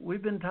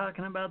 We've been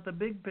talking about the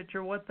big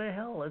picture. What the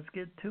hell? Let's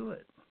get to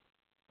it.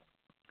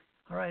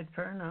 All right,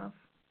 fair enough.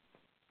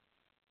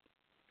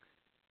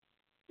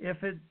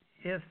 If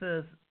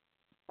the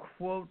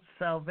quote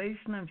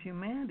salvation of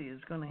humanity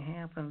is going to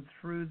happen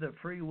through the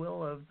free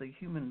will of the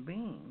human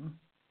being,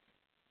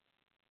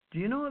 do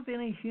you know of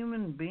any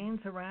human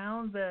beings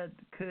around that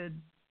could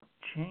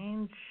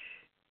change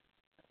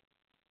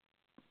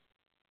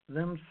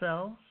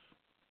themselves?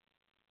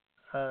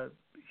 A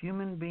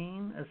human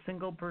being, a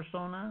single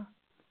persona,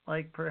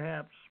 like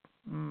perhaps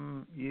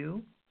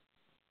you,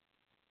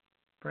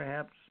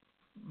 perhaps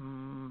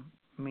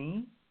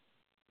me.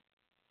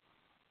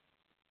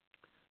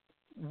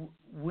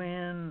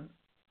 When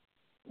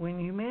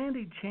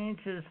humanity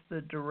changes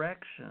the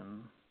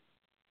direction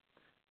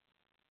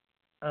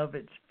of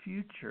its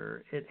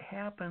future, it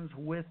happens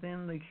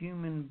within the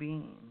human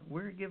being.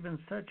 We're given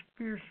such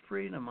fierce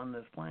freedom on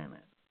this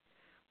planet.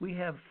 We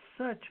have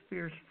such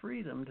fierce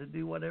freedom to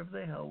do whatever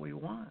the hell we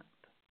want.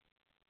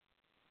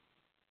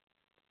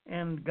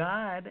 And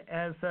God,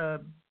 as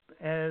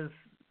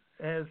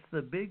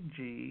the big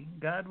G,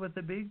 God with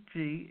the big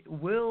G,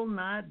 will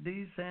not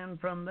descend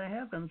from the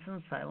heavens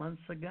and silence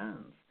the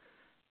guns.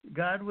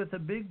 God with a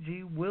big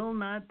G will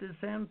not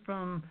descend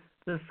from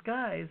the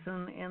skies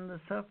and end the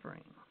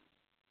suffering.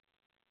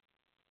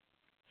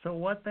 So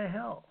what the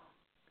hell?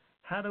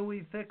 How do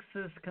we fix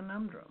this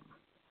conundrum?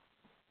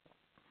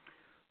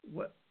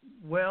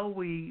 Well,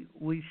 we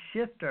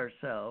shift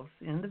ourselves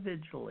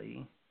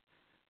individually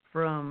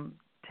from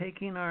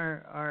taking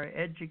our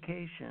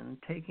education,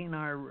 taking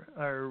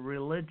our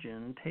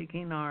religion,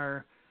 taking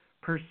our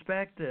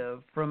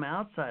perspective from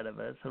outside of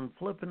us and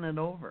flipping it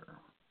over.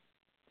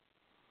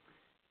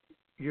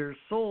 Your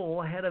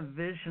soul had a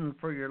vision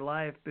for your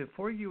life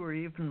before you were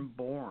even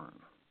born.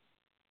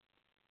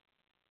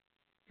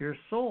 Your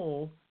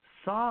soul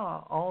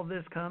saw all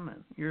this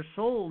coming. Your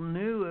soul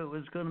knew it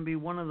was going to be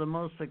one of the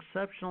most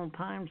exceptional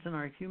times in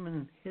our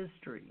human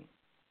history.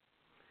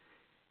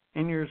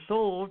 And your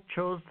soul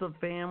chose the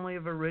family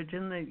of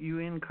origin that you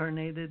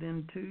incarnated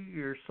into.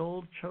 Your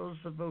soul chose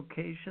the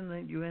vocation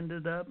that you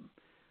ended up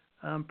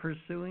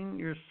pursuing.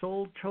 Your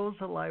soul chose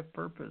a life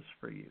purpose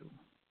for you.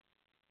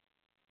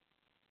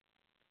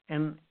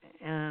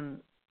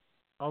 And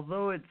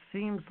although it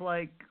seems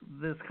like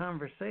this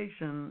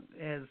conversation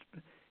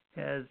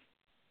has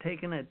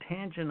taken a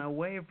tangent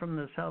away from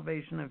the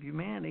salvation of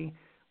humanity,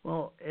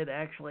 well, it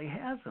actually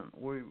hasn't.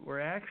 We're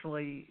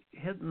actually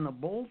hitting the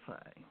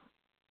bullseye.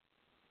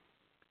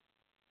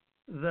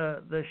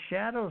 The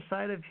shadow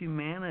side of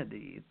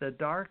humanity, the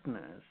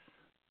darkness,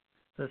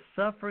 the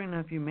suffering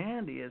of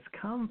humanity has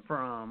come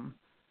from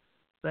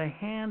the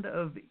hand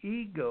of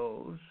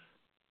egos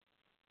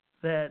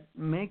that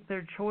make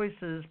their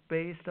choices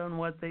based on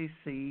what they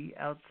see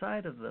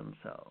outside of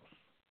themselves.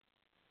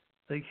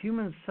 The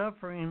human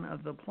suffering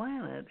of the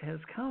planet has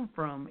come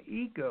from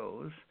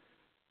egos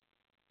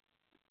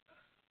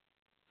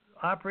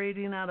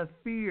operating out of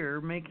fear,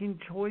 making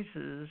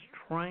choices,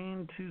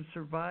 trying to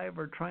survive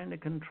or trying to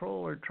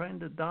control or trying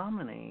to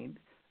dominate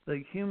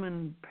the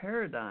human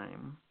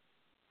paradigm.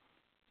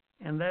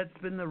 And that's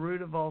been the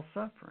root of all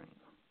suffering.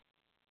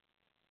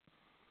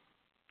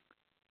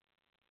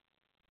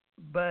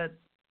 But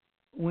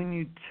when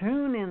you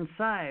tune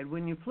inside,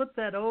 when you flip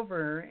that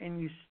over and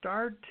you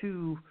start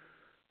to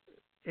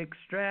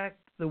extract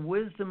the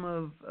wisdom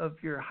of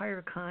your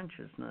higher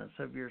consciousness,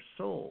 of your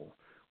soul,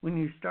 when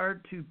you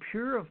start to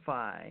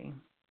purify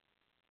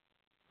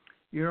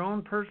your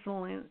own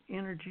personal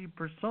energy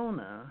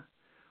persona,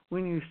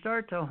 when you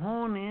start to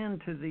hone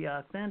into the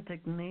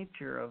authentic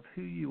nature of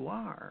who you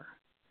are,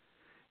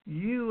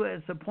 you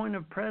as a point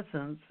of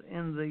presence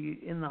in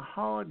the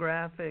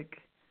holographic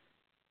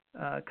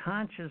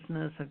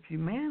consciousness of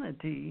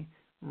humanity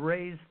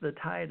raise the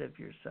tide of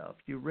yourself.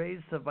 You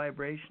raise the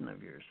vibration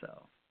of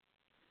yourself.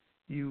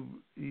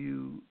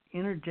 You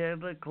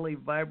energetically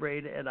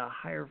vibrate at a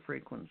higher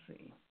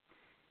frequency.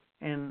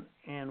 And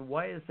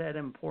why is that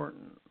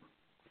important?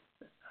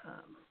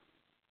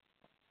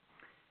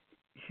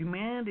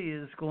 Humanity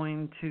is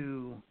going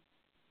to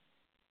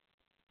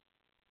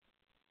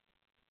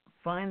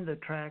find the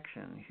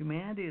traction.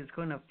 Humanity is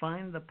going to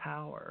find the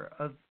power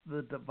of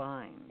the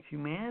divine.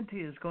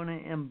 Humanity is going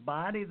to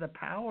embody the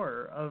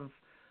power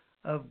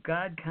of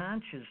God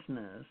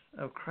consciousness,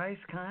 of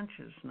Christ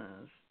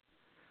consciousness,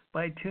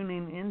 by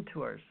tuning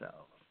into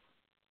ourselves.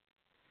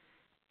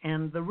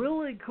 And the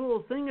really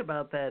cool thing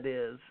about that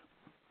is,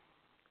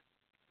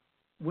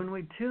 when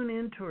we tune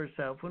into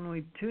ourselves, when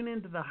we tune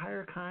into the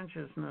higher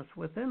consciousness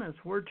within us,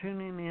 we're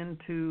tuning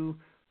into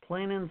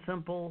plain and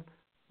simple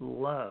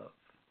love.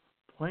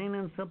 Plain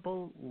and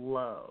simple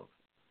love.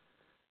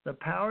 The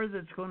power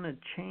that's going to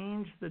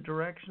change the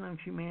direction of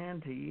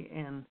humanity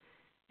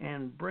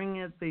and bring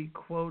it the,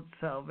 quote,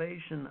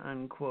 salvation,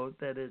 unquote,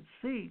 that it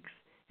seeks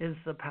is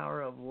the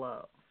power of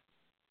love.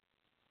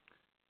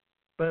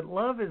 But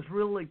love is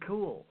really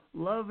cool.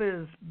 Love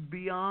is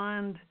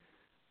beyond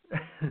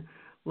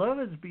love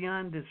is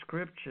beyond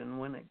description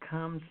when it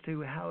comes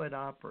to how it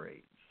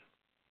operates.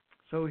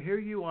 So here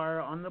you are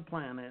on the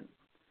planet.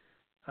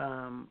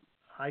 I'll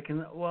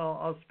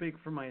speak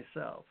for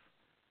myself.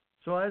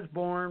 So I was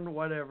born,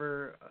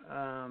 whatever.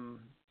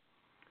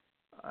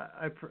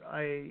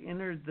 I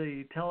entered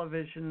the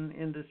television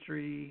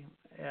industry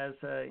as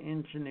an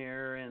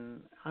engineer,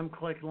 and I'm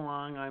clicking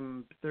along.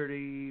 I'm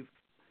 30.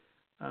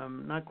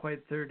 Not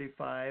quite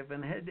 35,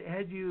 and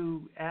had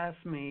you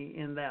asked me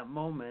in that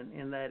moment,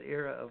 in that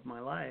era of my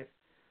life,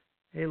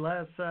 hey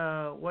Les,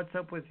 what's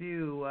up with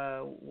you?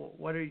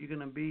 What are you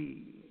going to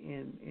be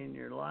in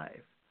your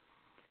life?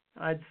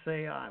 I'd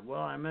say, I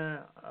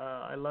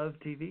love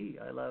TV.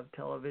 I love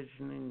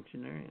television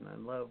engineering. I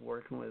love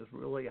working with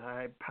really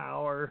high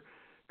power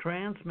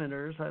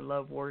transmitters. I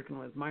love working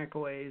with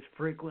microwaves,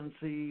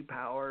 frequency,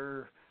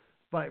 power,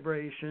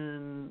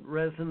 vibration,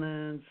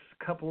 resonance,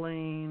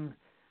 coupling,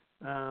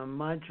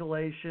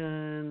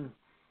 modulation,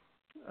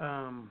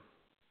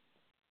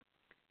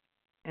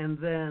 and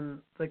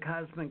then the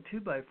cosmic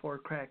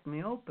 2x4 cracked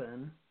me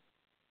open.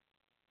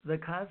 The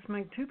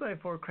cosmic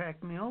 2x4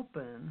 cracked me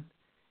open,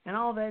 and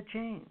all that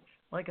changed.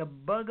 Like a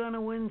bug on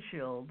a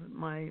windshield,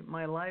 my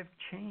life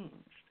changed.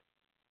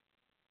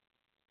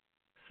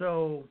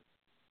 So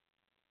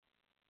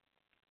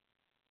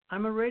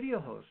I'm a radio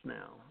host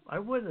now. I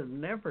would have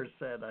never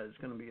said I was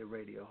going to be a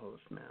radio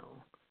host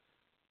now.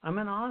 I'm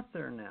an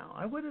author now.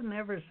 I would have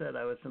never said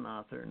I was an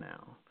author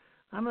now.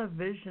 I'm a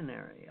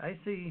visionary. I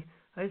see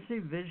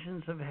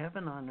visions of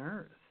heaven on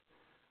earth.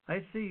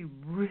 I see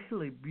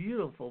really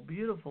beautiful,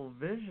 beautiful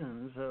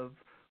visions of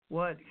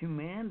what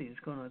humanity is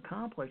going to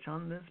accomplish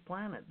on this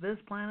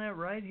planet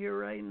right here,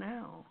 right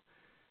now.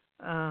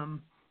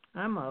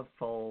 I'm a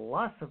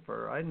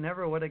philosopher. I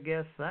never would have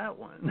guessed that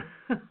one.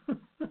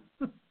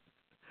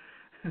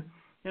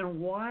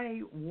 And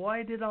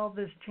why did all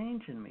this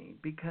change in me?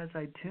 Because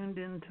I tuned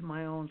into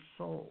my own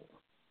soul.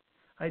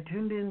 I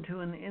tuned into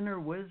an inner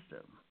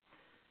wisdom.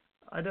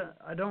 I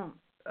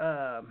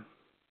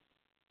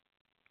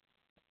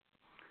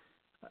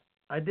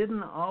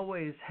didn't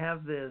always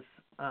have this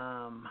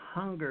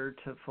hunger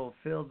to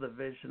fulfill the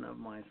vision of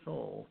my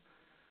soul.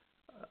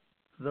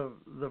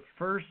 The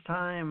first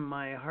time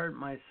my heart,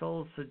 my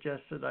soul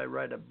suggested I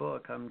write a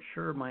book, I'm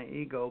sure my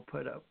ego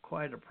put up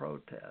quite a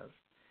protest.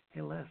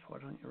 Hey Les, why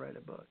don't you write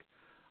a book?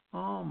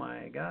 Oh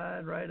my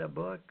God, write a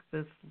book?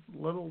 This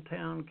little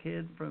town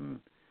kid from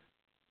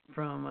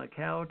a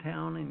cow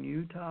town in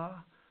Utah,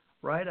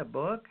 write a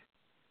book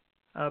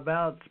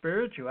about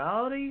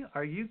spirituality?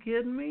 Are you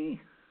kidding me?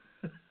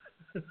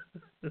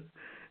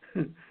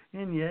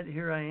 And yet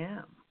here I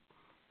am.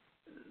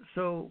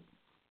 So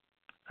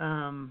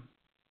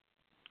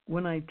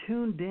when I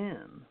tuned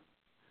in,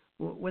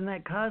 when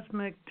that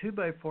cosmic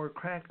 2x4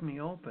 cracked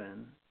me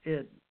open,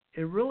 it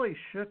really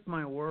shook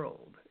my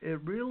world. It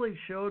really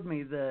showed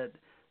me that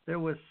there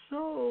was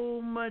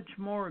so much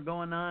more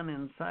going on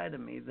inside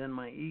of me than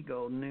my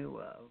ego knew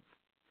of.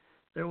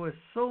 There was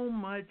so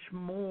much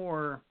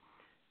more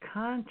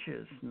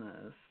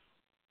consciousness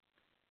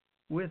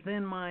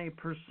within my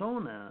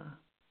persona.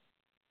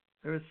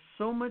 There was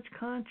so much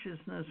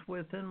consciousness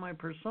within my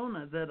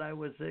persona that I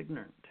was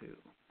ignorant to.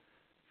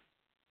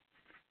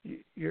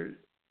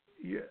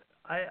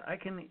 I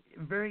can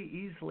very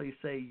easily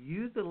say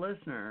you, the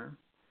listener,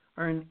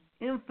 are an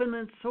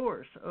infinite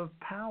source of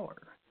power.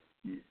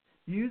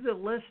 You, the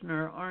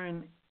listener, are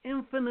an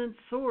infinite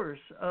source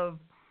of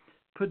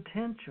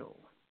potential.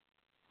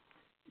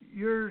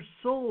 Your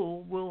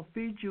soul will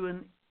feed you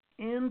an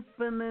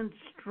infinite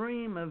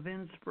stream of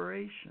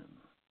inspiration.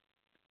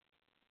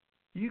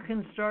 You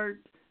can start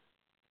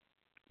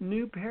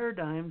new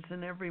paradigms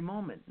in every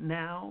moment,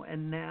 now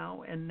and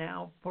now and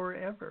now,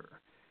 forever.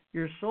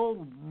 Your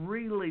soul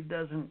really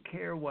doesn't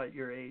care what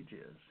your age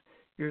is.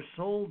 Your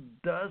soul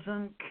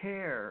doesn't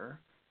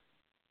care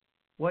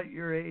what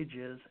your age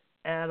is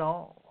at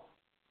all.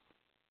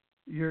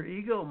 Your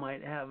ego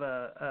might have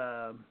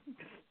a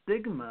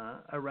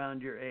stigma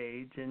around your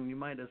age, and you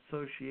might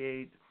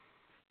associate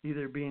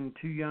either being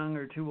too young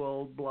or too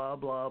old, blah,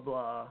 blah,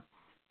 blah.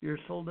 Your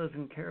soul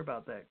doesn't care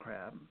about that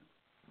crap.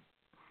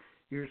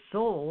 Your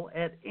soul,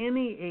 at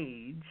any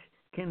age,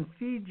 can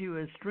feed you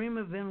a stream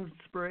of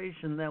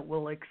inspiration that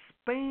will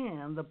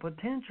expand the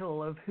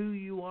potential of who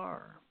you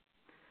are.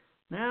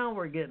 Now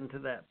we're getting to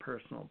that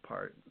personal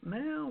part.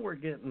 Now we're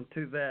getting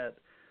to that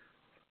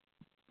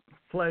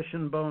flesh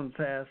and bones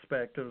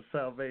aspect of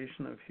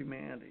salvation of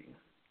humanity.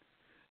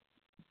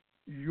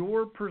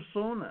 Your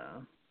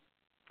persona,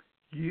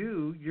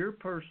 your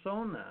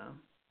persona,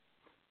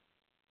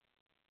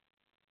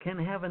 can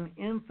have an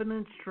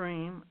infinite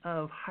stream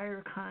of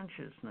higher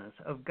consciousness,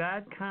 of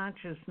God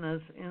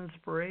consciousness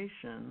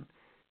inspiration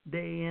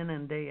day in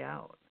and day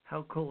out.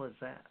 How cool is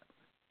that?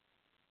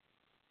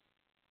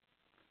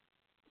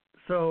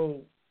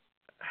 So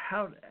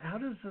how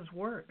does this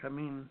work? I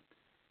mean,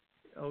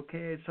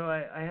 okay, so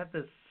I have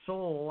this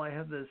soul, I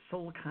have this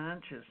soul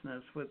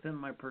consciousness within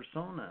my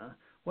persona.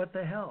 What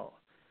the hell?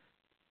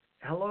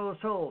 Hello,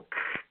 soul.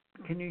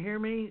 Can you hear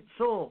me?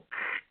 Soul.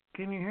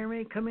 Can you hear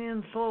me? Come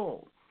in,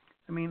 soul.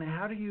 I mean,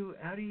 how do you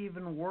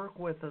even work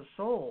with a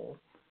soul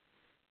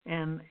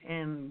and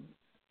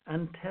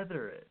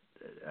untether it,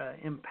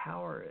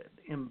 empower it,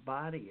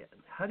 embody it?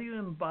 How do you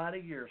embody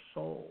your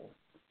soul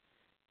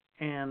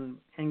and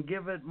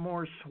give it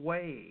more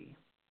sway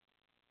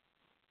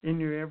in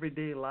your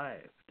everyday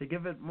life, to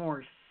give it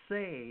more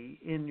say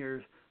in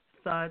your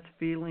thoughts,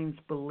 feelings,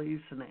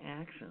 beliefs, and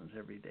actions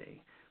every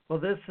day? Well,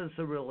 this is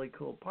the really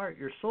cool part.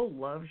 Your soul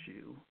loves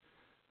you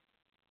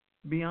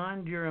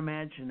beyond your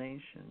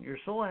imagination. Your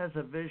soul has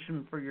a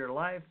vision for your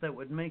life that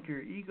would make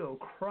your ego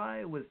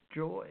cry with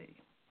joy.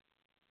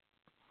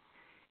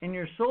 And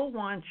your soul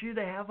wants you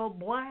to have a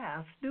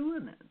blast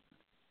doing it.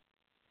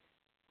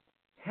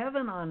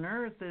 Heaven on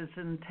earth is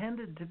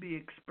intended to be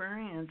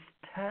experienced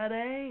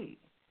today.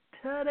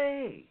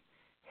 Today.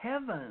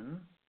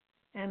 Heaven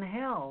and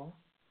hell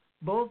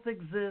both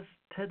exist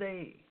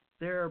today.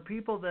 There are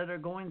people that are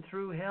going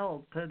through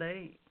hell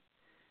today.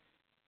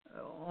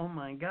 Oh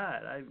my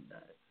God.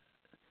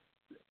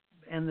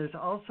 And there's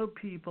also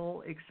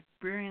people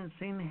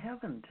experiencing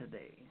heaven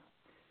today.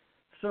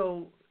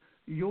 So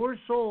your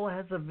soul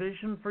has a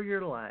vision for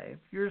your life.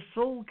 Your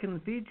soul can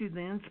feed you the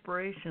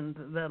inspiration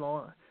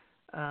that'll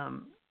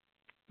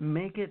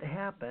make it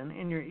happen,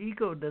 and your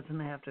ego doesn't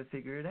have to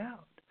figure it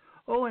out.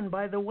 Oh, and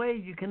by the way,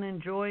 you can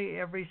enjoy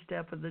every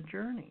step of the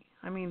journey.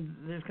 I mean,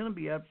 there's going to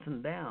be ups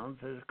and downs.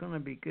 There's going to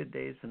be good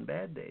days and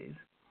bad days.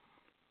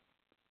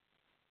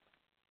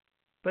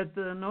 But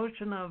the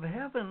notion of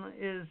heaven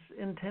is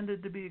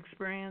intended to be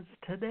experienced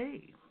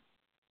today.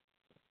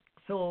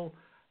 So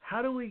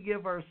how do we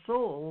give our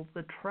soul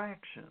the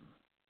traction?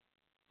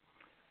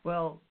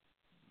 Well,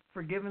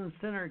 forgiven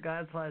sinner,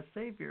 God's last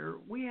Savior,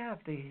 we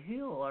have to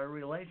heal our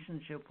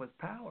relationship with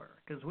power,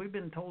 because we've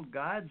been told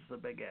God's the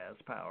big-ass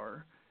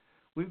power.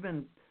 We've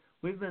been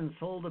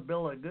sold a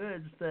bill of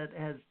goods that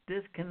has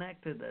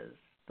disconnected us,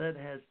 that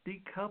has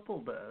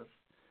decoupled us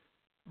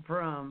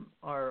from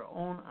our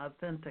own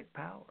authentic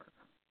power.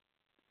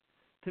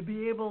 To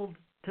be able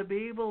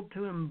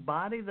to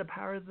embody the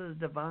power of the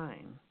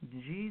divine,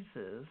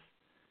 Jesus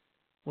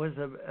was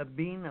a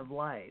being of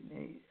light.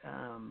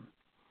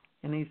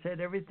 And he said,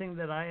 everything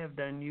that I have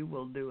done, you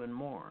will do and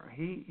more.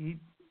 He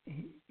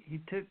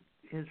took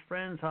his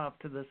friends off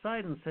to the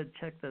side and said,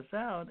 check this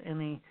out.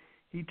 And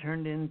he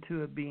turned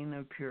into a being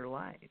of pure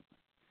light.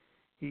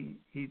 He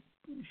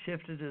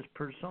shifted his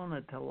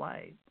persona to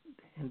light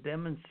and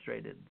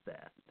demonstrated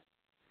that.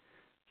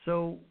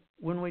 So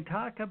when we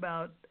talk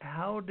about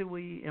how do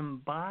we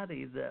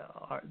embody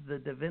the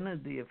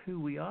divinity of who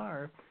we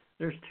are,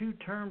 there's two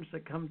terms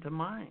that come to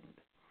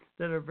mind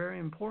that are very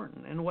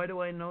important. And why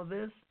do I know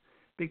this?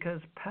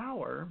 Because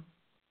power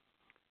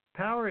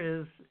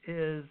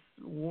is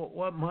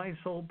what my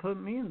soul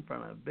put me in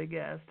front of,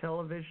 big-ass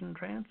television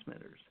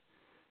transmitters.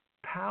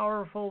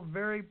 Powerful,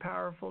 very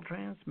powerful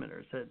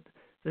transmitters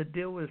that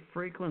deal with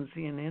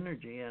frequency and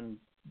energy and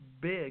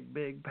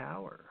big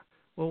power.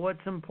 Well,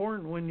 what's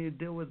important when you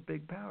deal with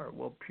big power?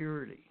 Well,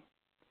 purity.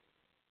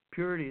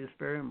 Purity is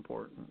very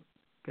important,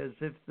 because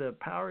if the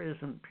power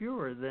isn't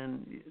pure,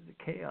 then the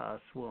chaos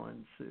will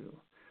ensue.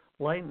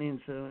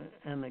 Lightning's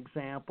an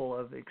example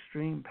of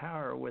extreme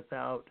power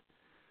without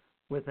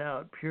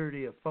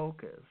purity of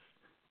focus.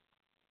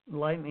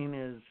 Lightning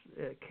is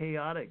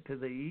chaotic to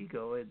the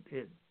ego.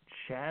 It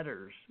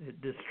shatters.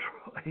 It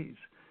destroys.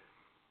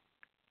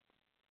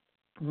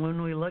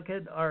 When we look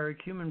at our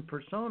human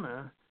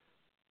persona,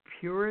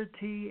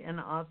 purity and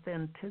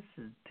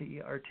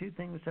authenticity are two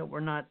things that we're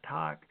not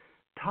taught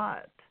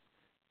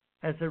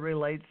as it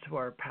relates to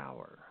our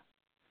power.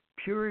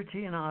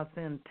 Purity and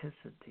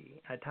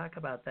authenticity. I talk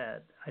about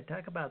that. I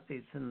talk about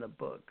these in the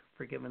book,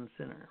 Forgiven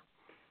Sinner.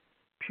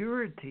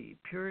 Purity.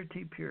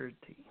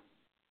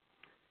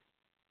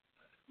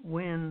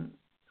 When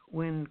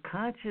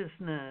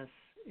consciousness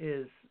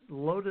is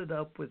loaded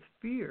up with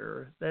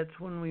fear, that's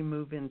when we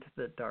move into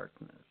the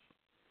darkness.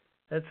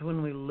 That's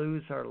when we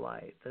lose our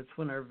light. That's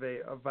when our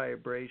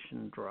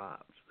vibration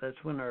drops.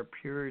 That's when our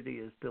purity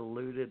is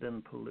diluted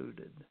and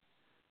polluted.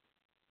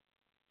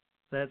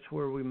 That's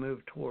where we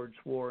move towards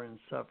war and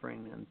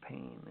suffering and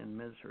pain and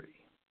misery.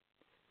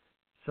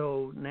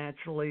 So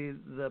naturally,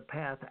 the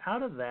path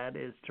out of that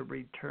is to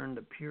return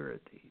to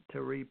purity,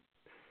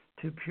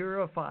 to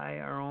purify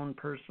our own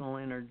personal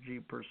energy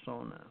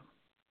persona.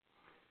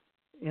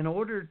 In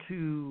order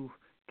to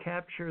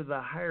capture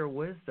the higher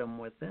wisdom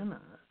within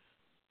us,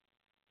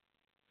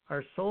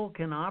 our soul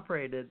can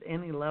operate at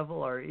any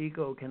level our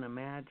ego can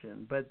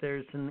imagine, but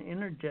there's an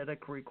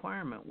energetic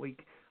requirement.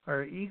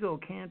 Our ego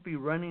can't be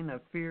running a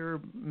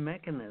fear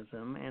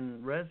mechanism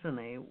and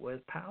resonate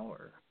with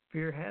power.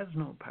 Fear has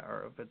no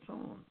power of its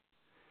own.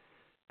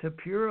 To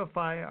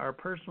purify our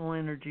personal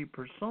energy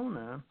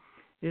persona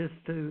is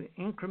to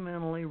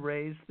incrementally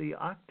raise the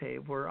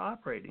octave we're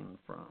operating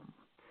from,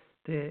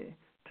 to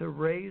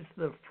raise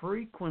the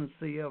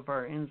frequency of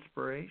our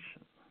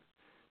inspiration,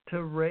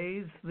 to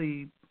raise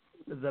the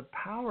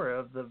power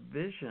of the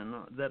vision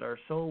that our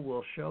soul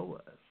will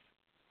show us.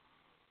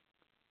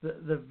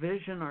 The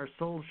vision our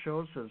soul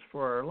shows us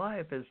for our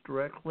life is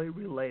directly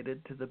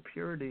related to the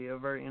purity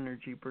of our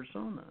energy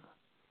persona.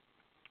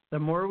 The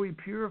more we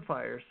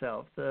purify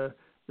ourselves, the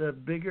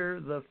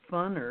bigger, the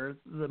funner,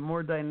 the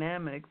more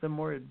dynamic, the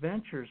more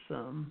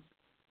adventuresome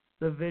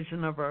the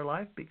vision of our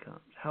life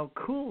becomes. How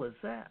cool is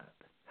that?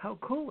 How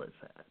cool is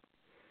that?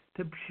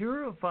 To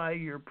purify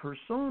your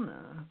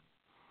persona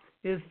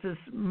is to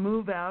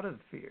move out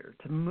of fear,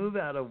 to move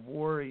out of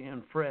worry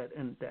and fret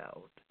and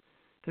doubt.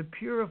 To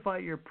purify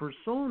your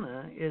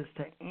persona is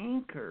to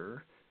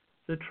anchor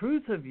the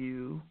truth of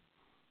you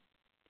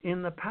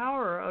in the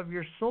power of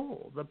your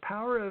soul, the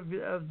power of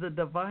the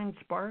divine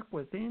spark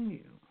within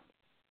you.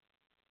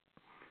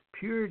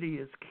 Purity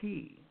is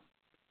key.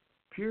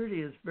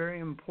 Purity is very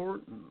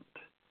important.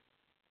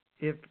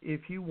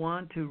 If you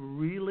want to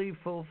really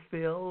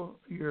fulfill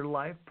your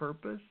life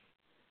purpose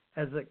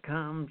as it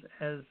comes,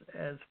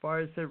 as far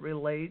as it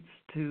relates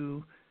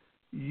to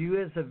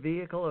you as a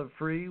vehicle of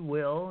free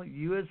will,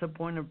 you as a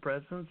point of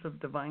presence of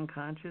divine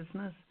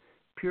consciousness,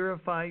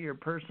 purify your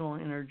personal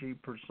energy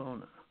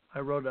persona. I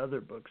wrote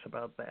other books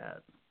about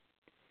that.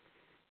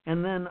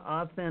 And then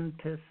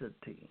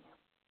authenticity.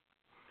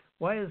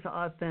 Why is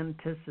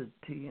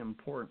authenticity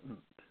important?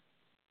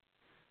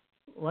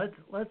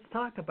 Let's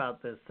talk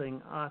about this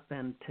thing,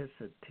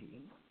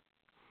 authenticity.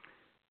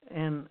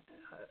 And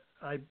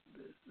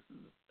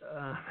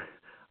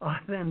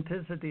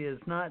authenticity is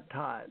not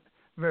taught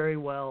very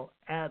well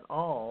at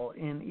all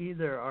in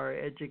either our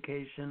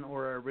education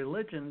or our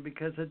religion,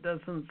 because it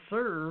doesn't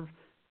serve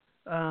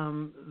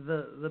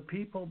the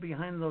people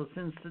behind those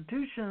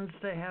institutions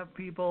to have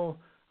people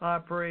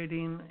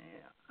operating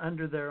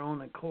under their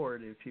own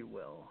accord, if you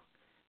will.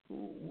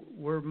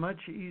 We're much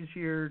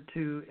easier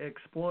to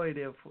exploit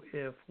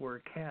if we're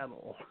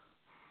cattle.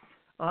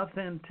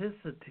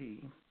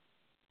 Authenticity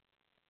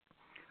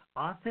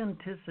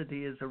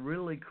is a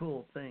really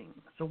cool thing.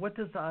 So what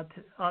does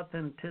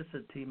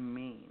authenticity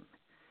mean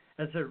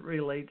as it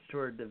relates to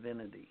our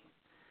divinity?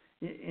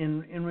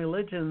 In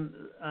religion,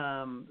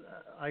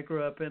 I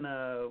grew up in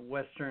a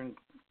Western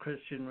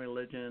Christian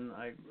religion.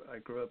 I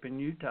grew up in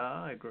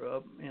Utah. I grew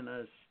up in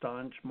a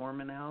staunch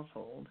Mormon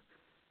household.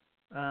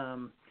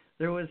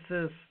 There was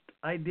this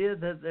idea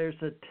that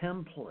there's a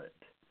template.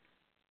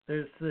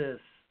 There's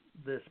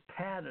this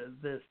pattern,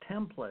 this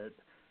template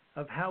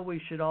of how we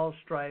should all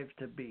strive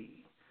to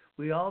be.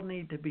 We all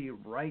need to be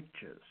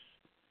righteous.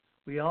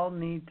 We all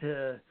need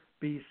to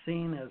be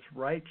seen as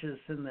righteous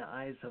in the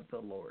eyes of the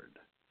Lord.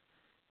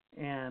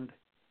 And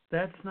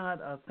that's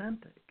not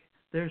authentic.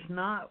 There's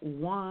not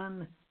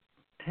one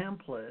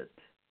template.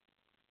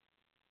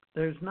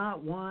 There's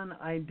not one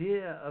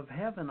idea of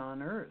heaven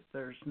on earth.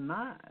 There's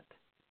not.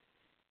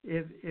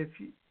 If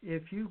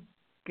you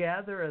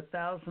gather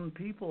 1,000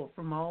 people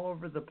from all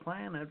over the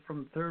planet,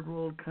 from third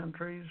world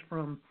countries,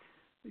 from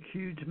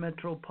huge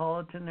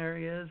metropolitan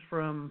areas,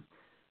 from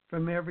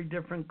every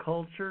different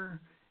culture,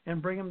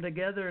 and bring them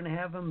together and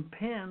have them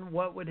pin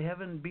what would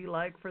heaven be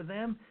like for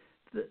them,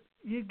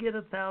 you get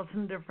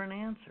 1,000 different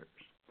answers.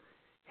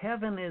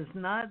 Heaven is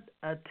not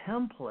a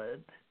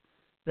template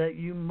that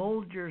you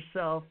mold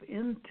yourself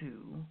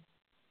into.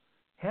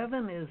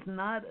 Heaven is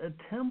not a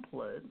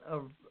template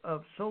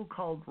of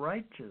so-called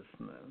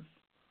righteousness.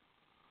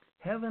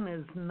 Heaven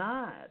is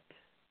not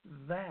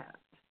that.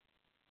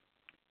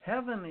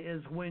 Heaven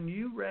is when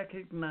you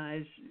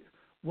recognize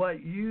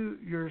what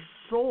your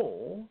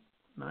soul,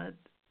 not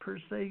per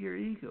se your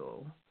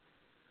ego,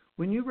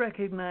 when you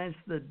recognize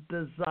the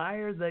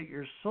desire that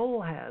your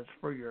soul has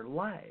for your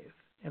life,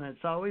 and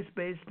it's always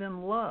based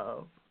in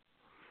love,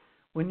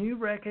 when you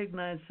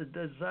recognize the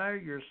desire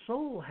your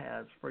soul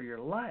has for your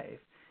life,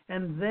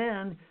 and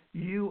then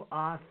you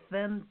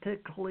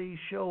authentically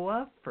show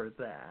up for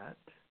that,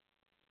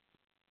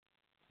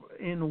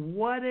 in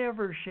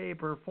whatever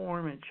shape or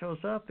form it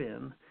shows up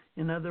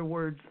in other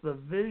words, the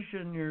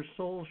vision your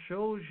soul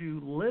shows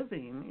you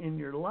living in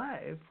your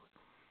life,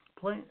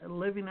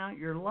 living out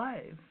your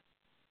life,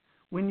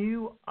 when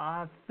you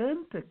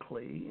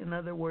authentically, in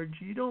other words,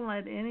 you don't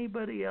let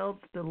anybody else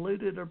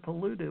dilute it or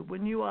pollute it,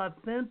 when you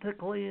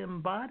authentically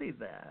embody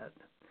that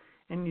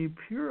and you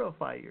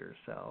purify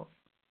yourself,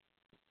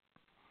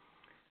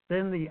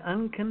 then the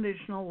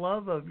unconditional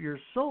love of your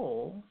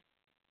soul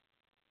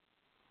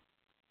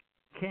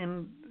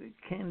can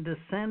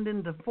descend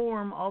into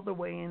form all the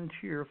way into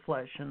your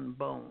flesh and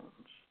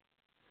bones.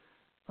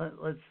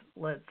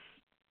 Let's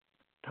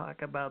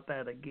talk about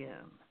that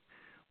again.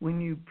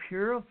 When you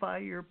purify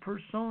your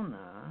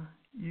persona,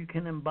 you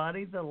can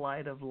embody the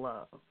light of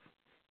love.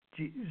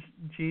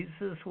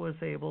 Jesus was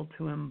able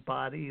to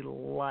embody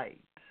light,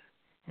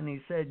 and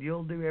he said,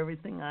 "You'll do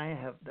everything I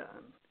have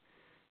done."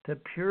 To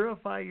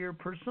purify your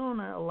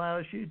persona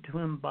allows you to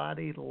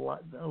embody the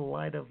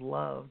light of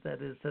love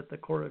that is at the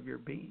core of your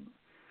being.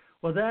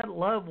 Well, that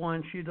love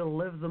wants you to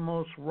live the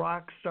most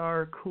rock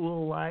star,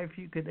 cool life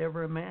you could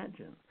ever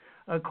imagine,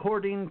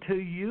 according to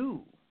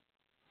you,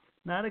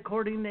 not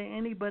according to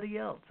anybody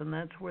else. And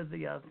that's where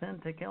the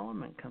authentic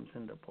element comes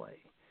into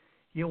play.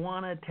 You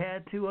want a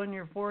tattoo on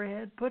your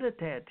forehead? Put a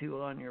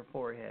tattoo on your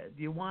forehead.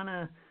 You want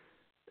to...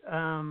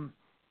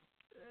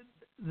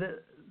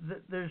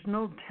 there's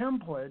no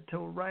template to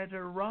right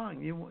or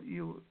wrong. You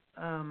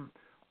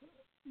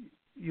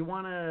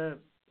want to...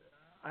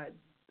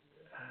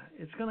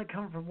 it's going to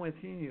come from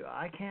within you.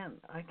 I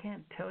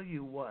can't tell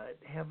you what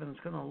heaven's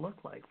going to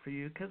look like for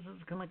you because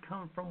it's going to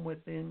come from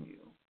within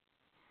you.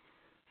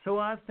 So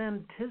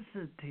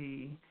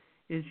authenticity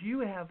is you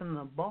having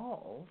the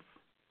balls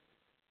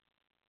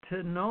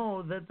to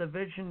know that the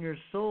vision your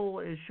soul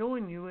is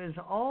showing you is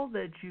all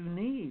that you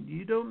need.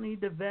 You don't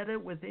need to vet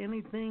it with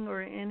anything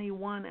or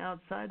anyone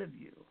outside of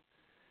you.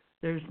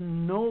 There's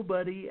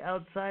nobody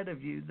outside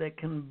of you that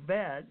can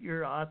vet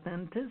your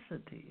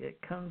authenticity.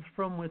 It comes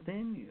from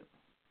within you.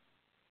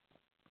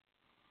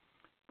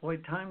 Boy,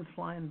 time's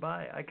flying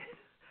by.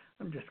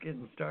 I'm just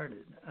getting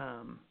started.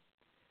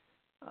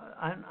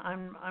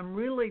 I'm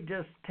really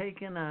just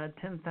taking a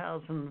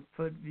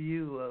 10,000-foot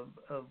view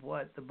of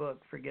what the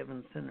book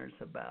Forgiven Sinners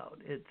about.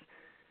 It's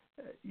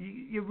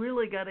you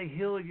really got to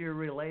heal your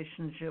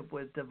relationship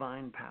with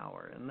divine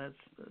power, and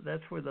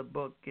that's where the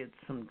book gets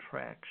some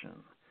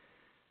traction.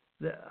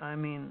 I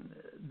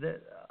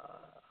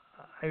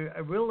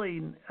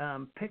really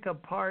pick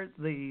apart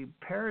the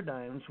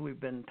paradigms we've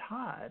been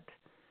taught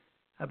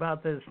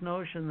about this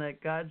notion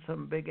that God's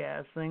some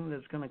big-ass thing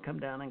that's going to come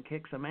down and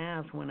kick some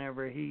ass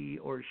whenever he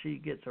or she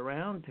gets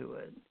around to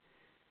it.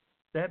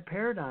 that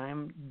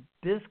paradigm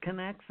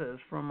disconnects us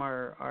from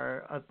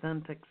our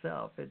authentic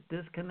self. It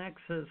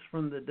disconnects us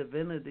from the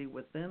divinity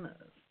within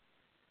us.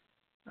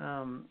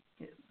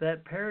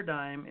 That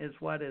paradigm is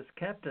what has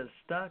kept us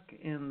stuck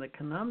in the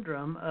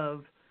conundrum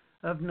of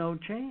no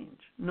change,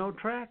 no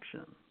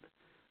traction.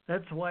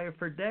 That's why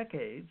for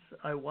decades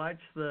I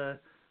watched the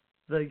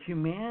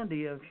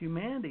humanity of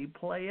humanity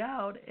play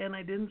out, and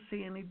I didn't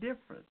see any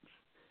difference.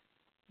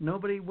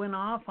 Nobody went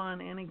off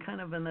on any kind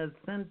of an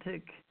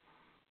authentic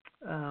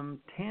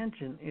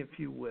tangent, if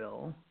you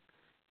will,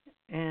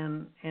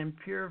 and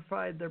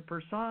purified their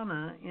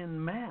persona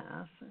in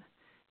mass.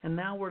 And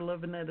now we're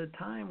living at a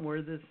time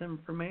where this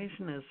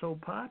information is so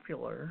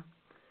popular.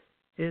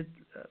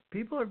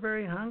 People are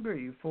very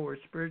hungry for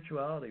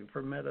spirituality,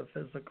 for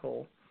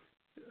metaphysical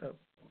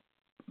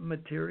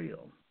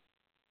material.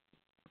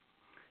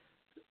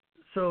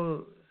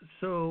 So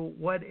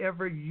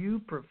whatever you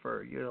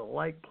prefer, you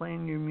like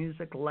playing your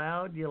music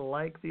loud, you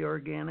like the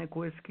organic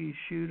whiskey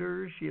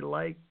shooters, you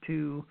like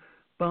to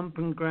bump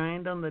and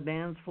grind on the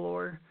dance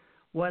floor,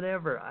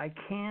 whatever. I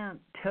can't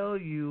tell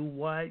you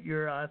what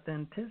your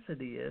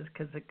authenticity is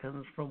because it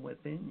comes from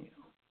within you.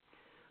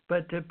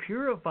 But to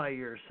purify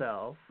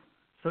yourself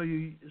so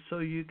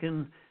you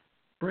can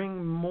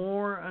bring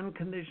more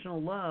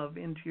unconditional love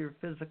into your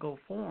physical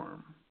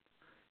form.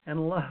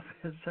 And love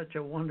is such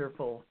a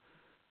wonderful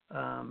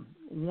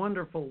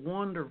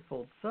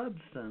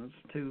substance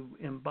to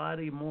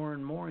embody more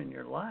and more in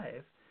your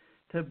life,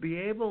 to be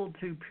able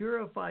to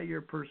purify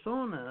your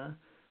persona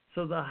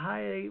so the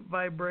high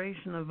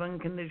vibration of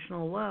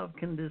unconditional love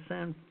can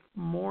descend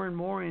more and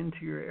more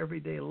into your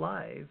everyday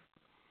life,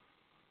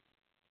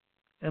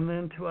 and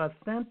then to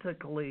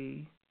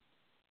authentically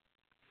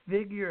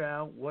figure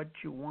out what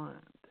you want,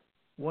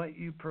 what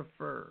you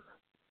prefer,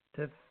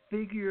 to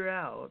figure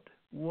out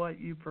what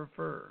you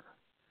prefer.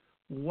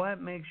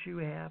 What makes you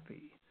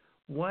happy?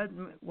 What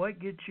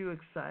gets you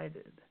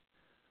excited?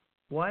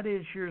 What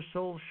is your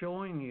soul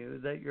showing you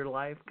that your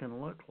life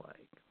can look like?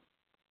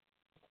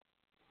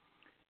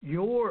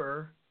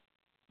 You're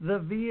the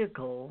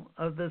vehicle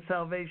of the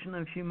salvation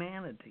of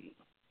humanity.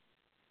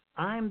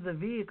 I'm the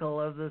vehicle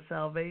of the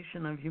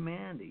salvation of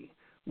humanity.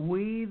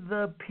 We,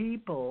 the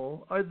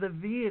people, are the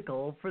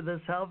vehicle for the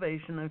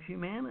salvation of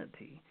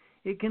humanity.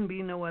 It can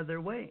be no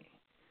other way.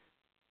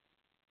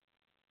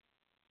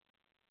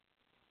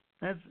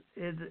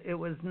 It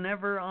was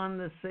never on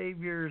the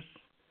Savior's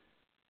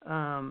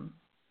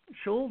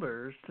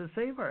shoulders to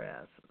save our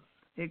asses.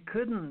 It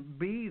couldn't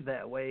be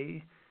that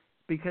way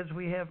because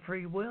we have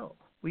free will.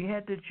 We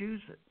had to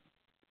choose it.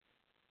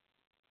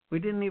 We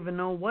didn't even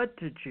know what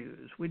to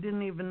choose. We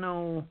didn't even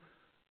know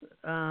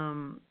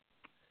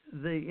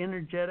the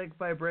energetic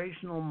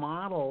vibrational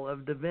model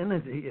of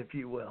divinity, if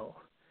you will.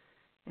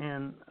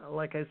 And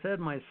like I said,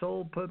 my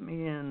soul put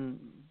me in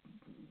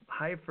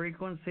high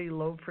frequency,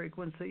 low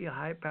frequency,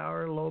 high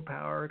power, low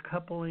power,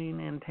 coupling,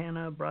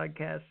 antenna,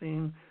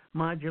 broadcasting,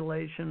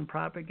 modulation,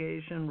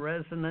 propagation,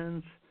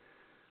 resonance,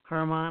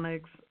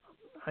 harmonics.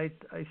 I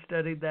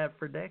studied that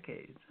for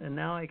decades. And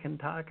now I can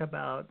talk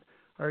about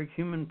our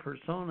human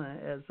persona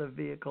as a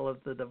vehicle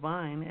of the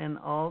divine, and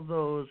all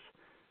those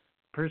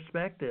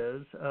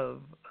perspectives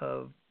of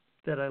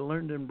that I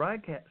learned in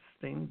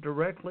broadcasting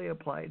directly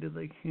apply to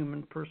the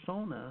human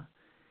persona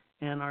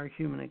and our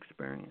human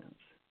experience.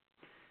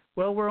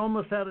 Well, we're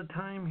almost out of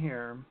time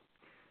here.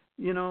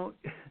 You know,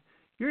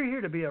 you're here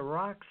to be a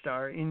rock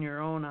star in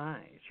your own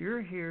eyes.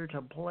 You're here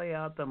to play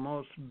out the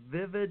most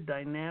vivid,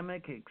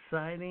 dynamic,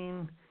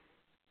 exciting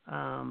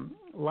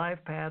life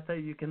path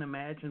that you can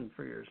imagine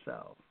for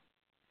yourself.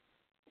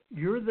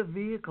 You're the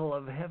vehicle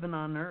of heaven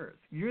on earth.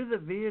 You're the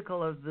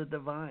vehicle of the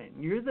divine.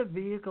 You're the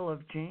vehicle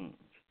of change.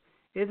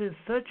 It is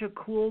such a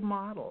cool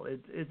model.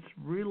 It's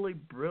really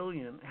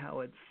brilliant how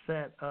it's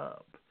set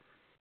up.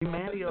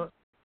 Humanity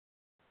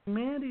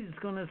is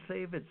going to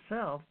save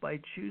itself by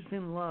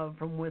choosing love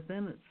from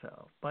within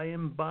itself, by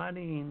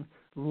embodying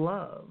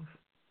love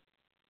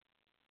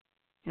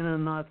in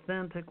an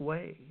authentic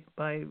way,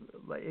 by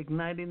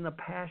igniting the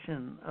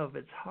passion of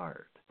its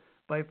heart,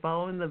 by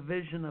following the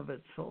vision of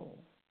its soul.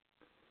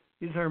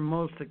 These are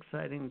most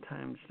exciting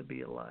times to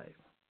be alive.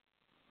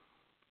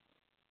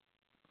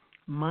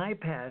 My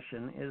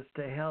passion is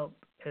to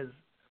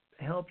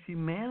help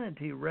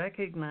humanity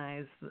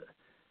recognize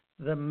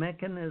the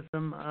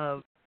mechanism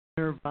of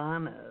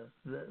nirvana,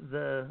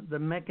 the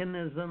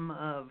mechanism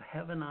of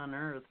heaven on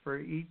earth for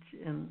each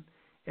and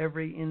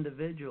every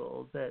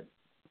individual that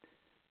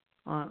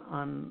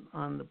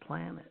on the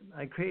planet.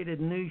 I created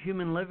New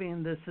Human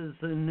Living. This is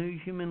the New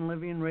Human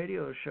Living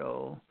radio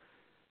show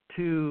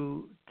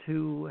to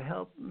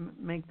help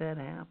make that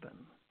happen.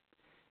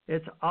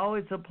 It's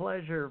always a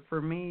pleasure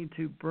for me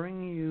to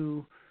bring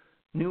you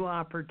new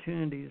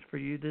opportunities for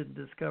you to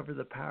discover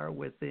the power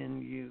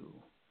within you.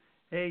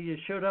 Hey, you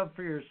showed up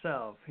for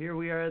yourself. Here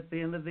we are at the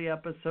end of the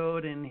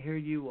episode, and here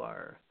you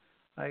are.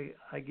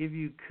 I give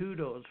you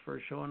kudos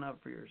for showing up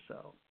for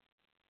yourself.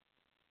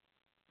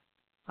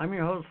 I'm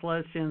your host,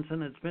 Les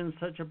Jensen. It's been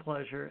such a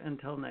pleasure.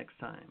 Until next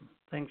time,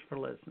 thanks for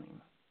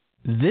listening.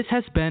 This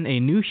has been a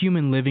New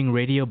Human Living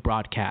radio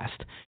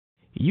broadcast.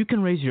 You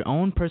can raise your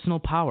own personal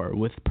power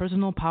with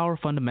Personal Power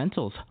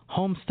Fundamentals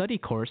home study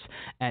course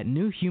at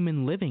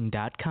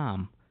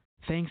newhumanliving.com.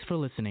 Thanks for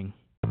listening.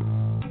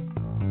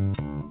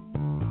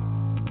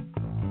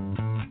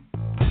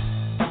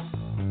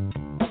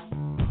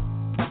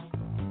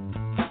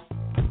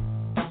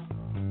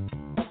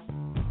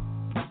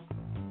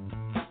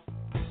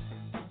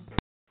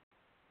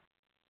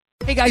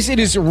 Hey guys, it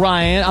is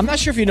Ryan. I'm not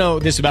sure if you know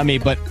this about me,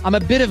 but I'm a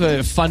bit of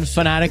a fun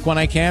fanatic when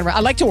I can. I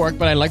like to work,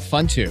 but I like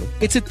fun too.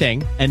 It's a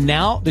thing. And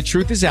now the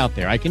truth is out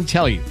there. I can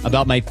tell you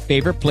about my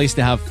favorite place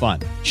to have fun.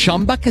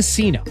 Chumba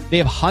Casino. They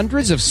have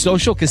hundreds of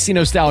social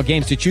casino style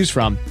games to choose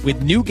from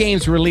with new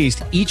games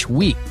released each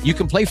week. You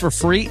can play for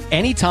free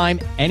anytime,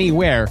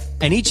 anywhere.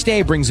 And each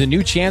day brings a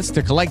new chance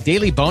to collect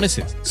daily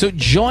bonuses. So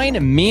join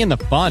me in the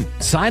fun.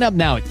 Sign up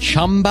now at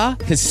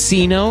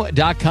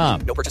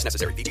ChumbaCasino.com. No purchase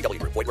necessary. VGW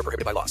Group. Void where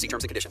prohibited by law. See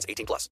terms and conditions. 18+.